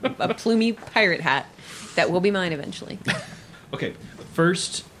had a plumy pirate hat. That will be mine eventually. Okay,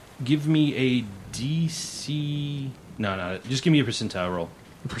 first, give me a DC... No, just give me a percentile roll.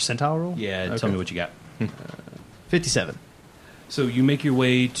 Percentile roll? Yeah, Okay. tell me what you got. 57. So you make your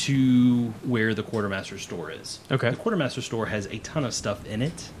way to where the quartermaster store is. Okay. The quartermaster store has a ton of stuff in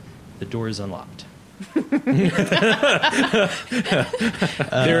it. The door is unlocked. There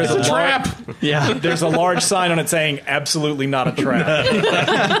is a Trap! Yeah. There's a large sign on it saying "Absolutely not a trap."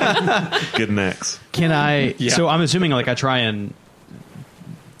 Get an axe. Can I... Yeah. So I'm assuming, like, I try and...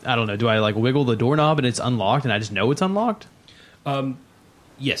 I don't know. Do I, like, wiggle the doorknob and it's unlocked and I just know it's unlocked?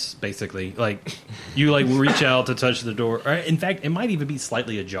 Yes, basically. Like, you, like, reach out to touch the door. Or, in fact, it might even be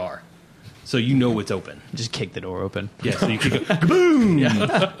slightly ajar. So you know it's open. Just kick the door open. Yeah, so you can go, boom!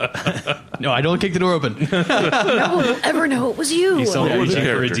 No, I don't kick the door open. No one will ever know it was you. You saw What was reaching the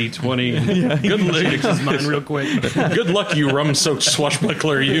for a character? D20. Good luck. Fixes mine real quick. Good luck, you rum-soaked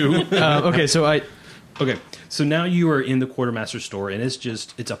swashbuckler, you. Okay, so I... Okay, so now you are in the quartermaster store, and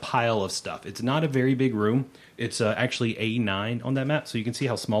it's a pile of stuff. It's not a very big room. It's actually A9 on that map, so you can see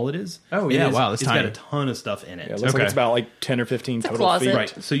how small it is. Oh, yeah, wow, that's It's tiny. got a ton of stuff in it. Yeah, it looks like it's about like 10 or 15 a total closet. feet.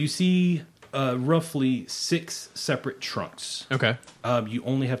 Right, so you see roughly 6 separate trunks. Okay. You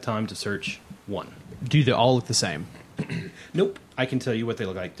only have time to search one. Do they all look the same? Nope, I can tell you what they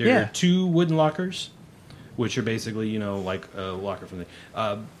look like. There Yeah. are 2 wooden lockers. which are basically like a locker from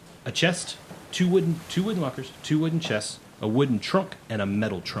a chest, two wooden lockers, 2 wooden chests, a wooden trunk, and a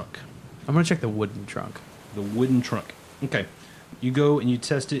metal trunk. I'm going to check the wooden trunk. The wooden trunk. Okay. You go and you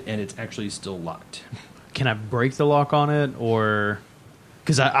test it, and it's actually still locked. Can I break the lock on it, or...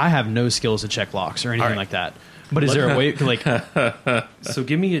 Because I have no skills to check locks or anything like that. But is there a way... like So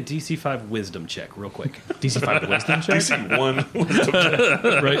give me a DC 5 wisdom check real quick. DC 5 wisdom check? DC 1 wisdom check.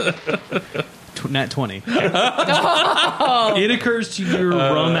 Right? Nat 20. It occurs to your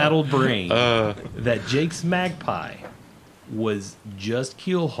rum-addled brain that Jake's magpie was just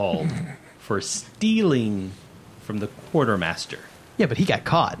keel-hauled for stealing from the quartermaster. Yeah, but he got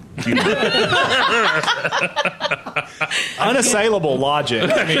caught. Unassailable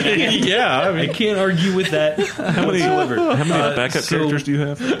logic. I mean, I can't argue with that whatsoever. How many backup characters do you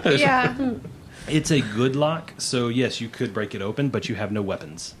have? Yeah. It's a good lock, so yes, you could break it open, but you have no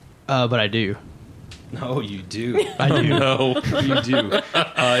weapons. But I do. No, you do. I do. No, you do. It's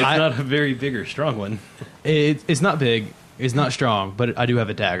not a very big or strong one. It's not big. It's not strong, but I do have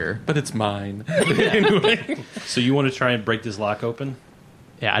a dagger. But it's mine. Anyway. So you want to try and break this lock open?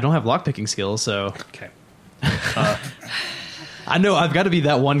 Yeah, I don't have lockpicking skills, so... Okay. I know I've got to be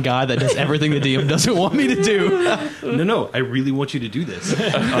that one guy that does everything the DM doesn't want me to do. No, I really want you to do this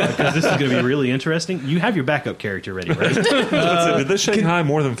because this is going to be really interesting. You have your backup character ready, right? Did this Shanghai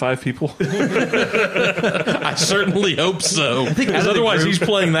more than 5 people? I certainly hope so. Because the otherwise group- he's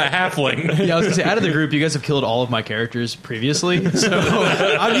playing that halfling. Yeah, I was going to say, out of the group, you guys have killed all of my characters previously, so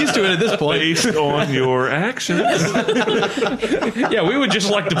I'm used to it at this point. Based on your actions. Yeah, we would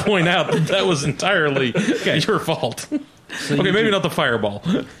just like to point out that was entirely your fault. So Okay, you maybe do- not the fireball.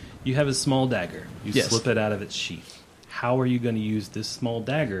 You have a small dagger. You Yes. slip it out of its sheath. How are you going to use this small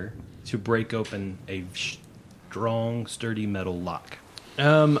dagger to break open a strong, sturdy metal lock?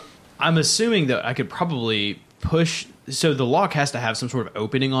 I'm assuming that I could probably push... So the lock has to have some sort of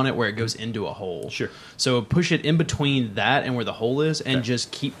opening on it where it goes into a hole. Sure. So push it in between that and where the hole is, and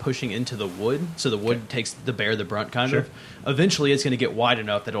just keep pushing into the wood, so the wood takes the brunt, kind of. Eventually, it's going to get wide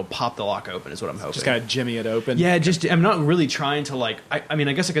enough that it'll pop the lock open, is what I'm hoping. just kind of jimmy it open. Yeah, I'm not really trying to, like... I mean,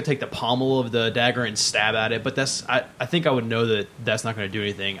 I guess I could take the pommel of the dagger and stab at it, but that's... I think I would know that that's not going to do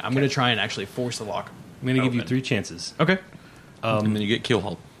anything. I'm going to try and actually force the lock I'm going to give you open. 3 chances. Okay. And then you get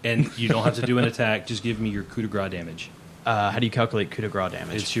Keelhauled. And you don't have to do an attack. Just give me your coup de grace damage. How do you calculate coup de grace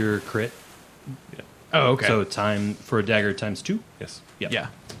damage? It's your crit. Oh, okay. So time for a dagger times 2. Yes. Yep. Yeah.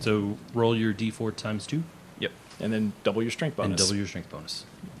 So roll your d4 times 2 Yep. And then double your strength bonus. and double your strength bonus.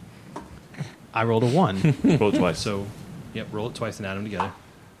 I rolled a 1. Roll it twice. So, roll it twice and add them together.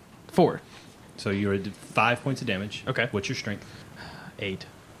 4. So you're at 5 points of damage. Okay. What's your strength? 8.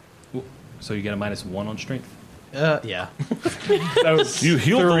 So you get a -1 on strength. Yeah. That was You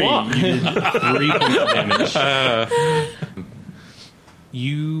healed the lock. You did 3 points of damage.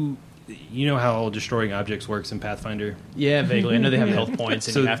 You know how destroying objects works in Pathfinder? Yeah, vaguely. I know they have health points,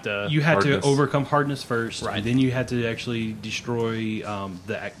 and So you have to... you had Hardness. to overcome hardness first, Right. and then you had to actually destroy you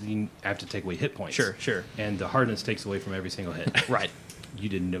have to take away hit points. Sure. And the hardness takes away from every single hit. Right. You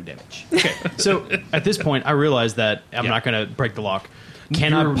did no damage. Okay. So at this point, I realize that I'm not going to break the lock.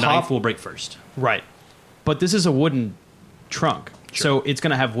 Can Your I knife pop... will break first. Right. But this is a wooden trunk, so it's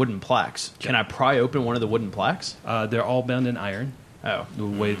going to have wooden plaques. Can I pry open one of the wooden plaques? They're all bound in iron. Oh. The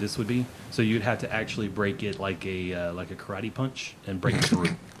way this would be, so you'd have to actually break it like a karate punch and break it through.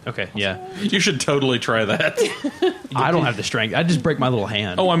 Okay, yeah. You should totally try that. I don't have the strength. I just break my little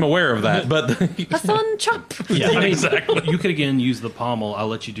hand. Oh, I'm aware of that, but A fun chop. yeah. I mean, you could again use the pommel. I'll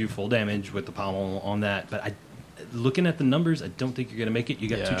let you do full damage with the pommel on that, but looking at the numbers, I don't think you're going to make it. You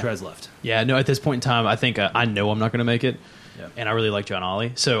got Yeah. 2 tries left. Yeah, no, at this point in time, I think I know I'm not going to make it. Yeah. And I really like John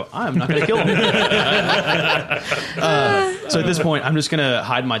Ollie, so I'm not going to kill him. So at this point, I'm just going to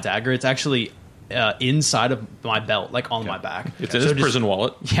hide my dagger. It's actually inside of my belt, like on my back. it's in So his just- prison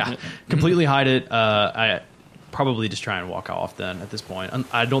wallet. Yeah, completely hide it. I probably just try and walk off then at this point.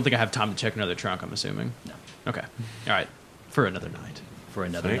 I don't think I have time to check another trunk, I'm assuming. No. Okay. All right. For another night. For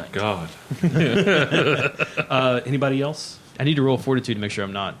another Thank night. God. Anybody else? I need to roll fortitude to make sure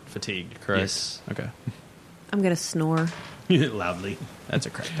I'm not fatigued, correct? Yes. Okay. I'm going to snore. Loudly. That's a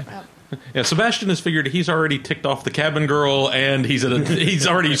correct. Yeah, Sebastian has figured he's already ticked off the cabin girl, and he's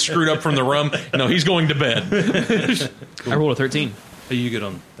already screwed up from the rum. No, he's going to bed. I rolled a 13. Are you good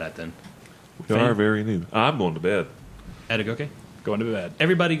on that then? We are very new. I'm going to bed. Okay. going to bed.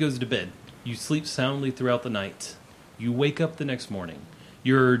 Everybody goes to bed. You sleep soundly throughout the night. You wake up the next morning.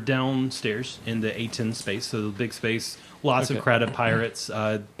 You're downstairs in the A10 space, so the big space. Lots of crowded pirates.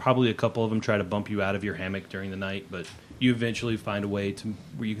 Probably a couple of them try to bump you out of your hammock during the night, but you eventually find a way to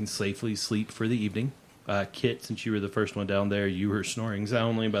where you can safely sleep for the evening. Kit, since you were the first one down there, you were snoring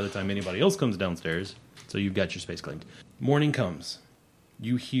soundly by the time anybody else comes downstairs. So you've got your space claimed. Morning comes.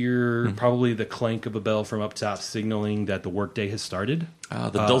 You hear probably the clank of a bell from up top signaling that the workday has started.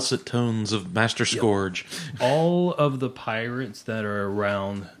 The dulcet tones of Master Scourge. All of the pirates that are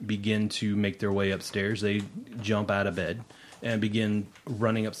around begin to make their way upstairs. They jump out of bed and begin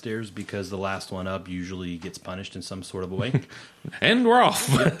running upstairs because the last one up usually gets punished in some sort of a way. And we're off.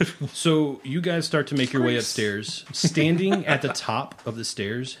 So you guys start to make your way upstairs. Standing at the top of the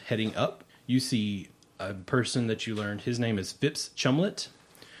stairs, heading up, you see a person that you learned. His name is Phipps Chumlet.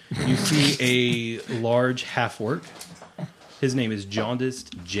 You see a large half-orc. His name is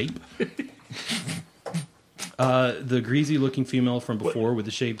Jaundiced Jape. The greasy-looking female from before with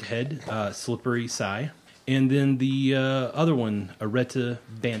the shaved head, Slippery Sigh. And then the other one, Areta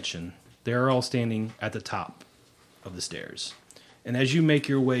Banshin. They're all standing at the top of the stairs. And as you make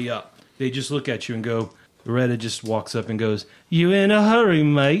your way up, they just look at you and go, Areta just walks up and goes, "You in a hurry,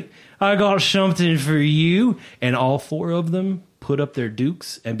 mate? I got something for you." And all four of them put up their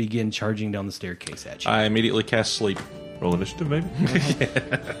dukes and begin charging down the staircase at you. I immediately cast sleep. Roll initiative, maybe?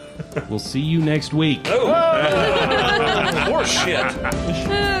 We'll see you next week. More shit.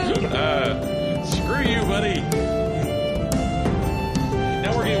 Screw you, buddy.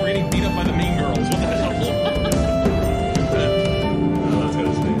 Now we're getting beat up by the mean girls. What the hell? That's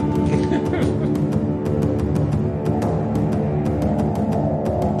gotta stay.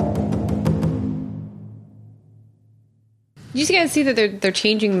 Did you guys see that they're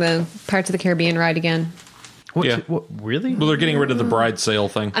changing the Pirates of the Caribbean ride again? What, Yeah. what, really? Well, they're getting rid of the bride sale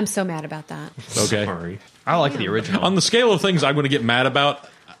thing. I'm so mad about that. Okay. Sorry. I like the original. On the scale of things I'm going to get mad about,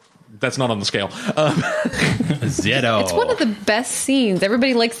 that's not on the scale. Zeddo. It's one of the best scenes.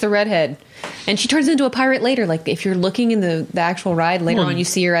 Everybody likes the redhead. And she turns into a pirate later. Like, if you're looking in the actual ride, later on you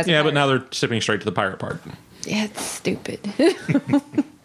see her as a Yeah, pirate. but now they're stepping straight to the pirate part. Yeah, it's stupid.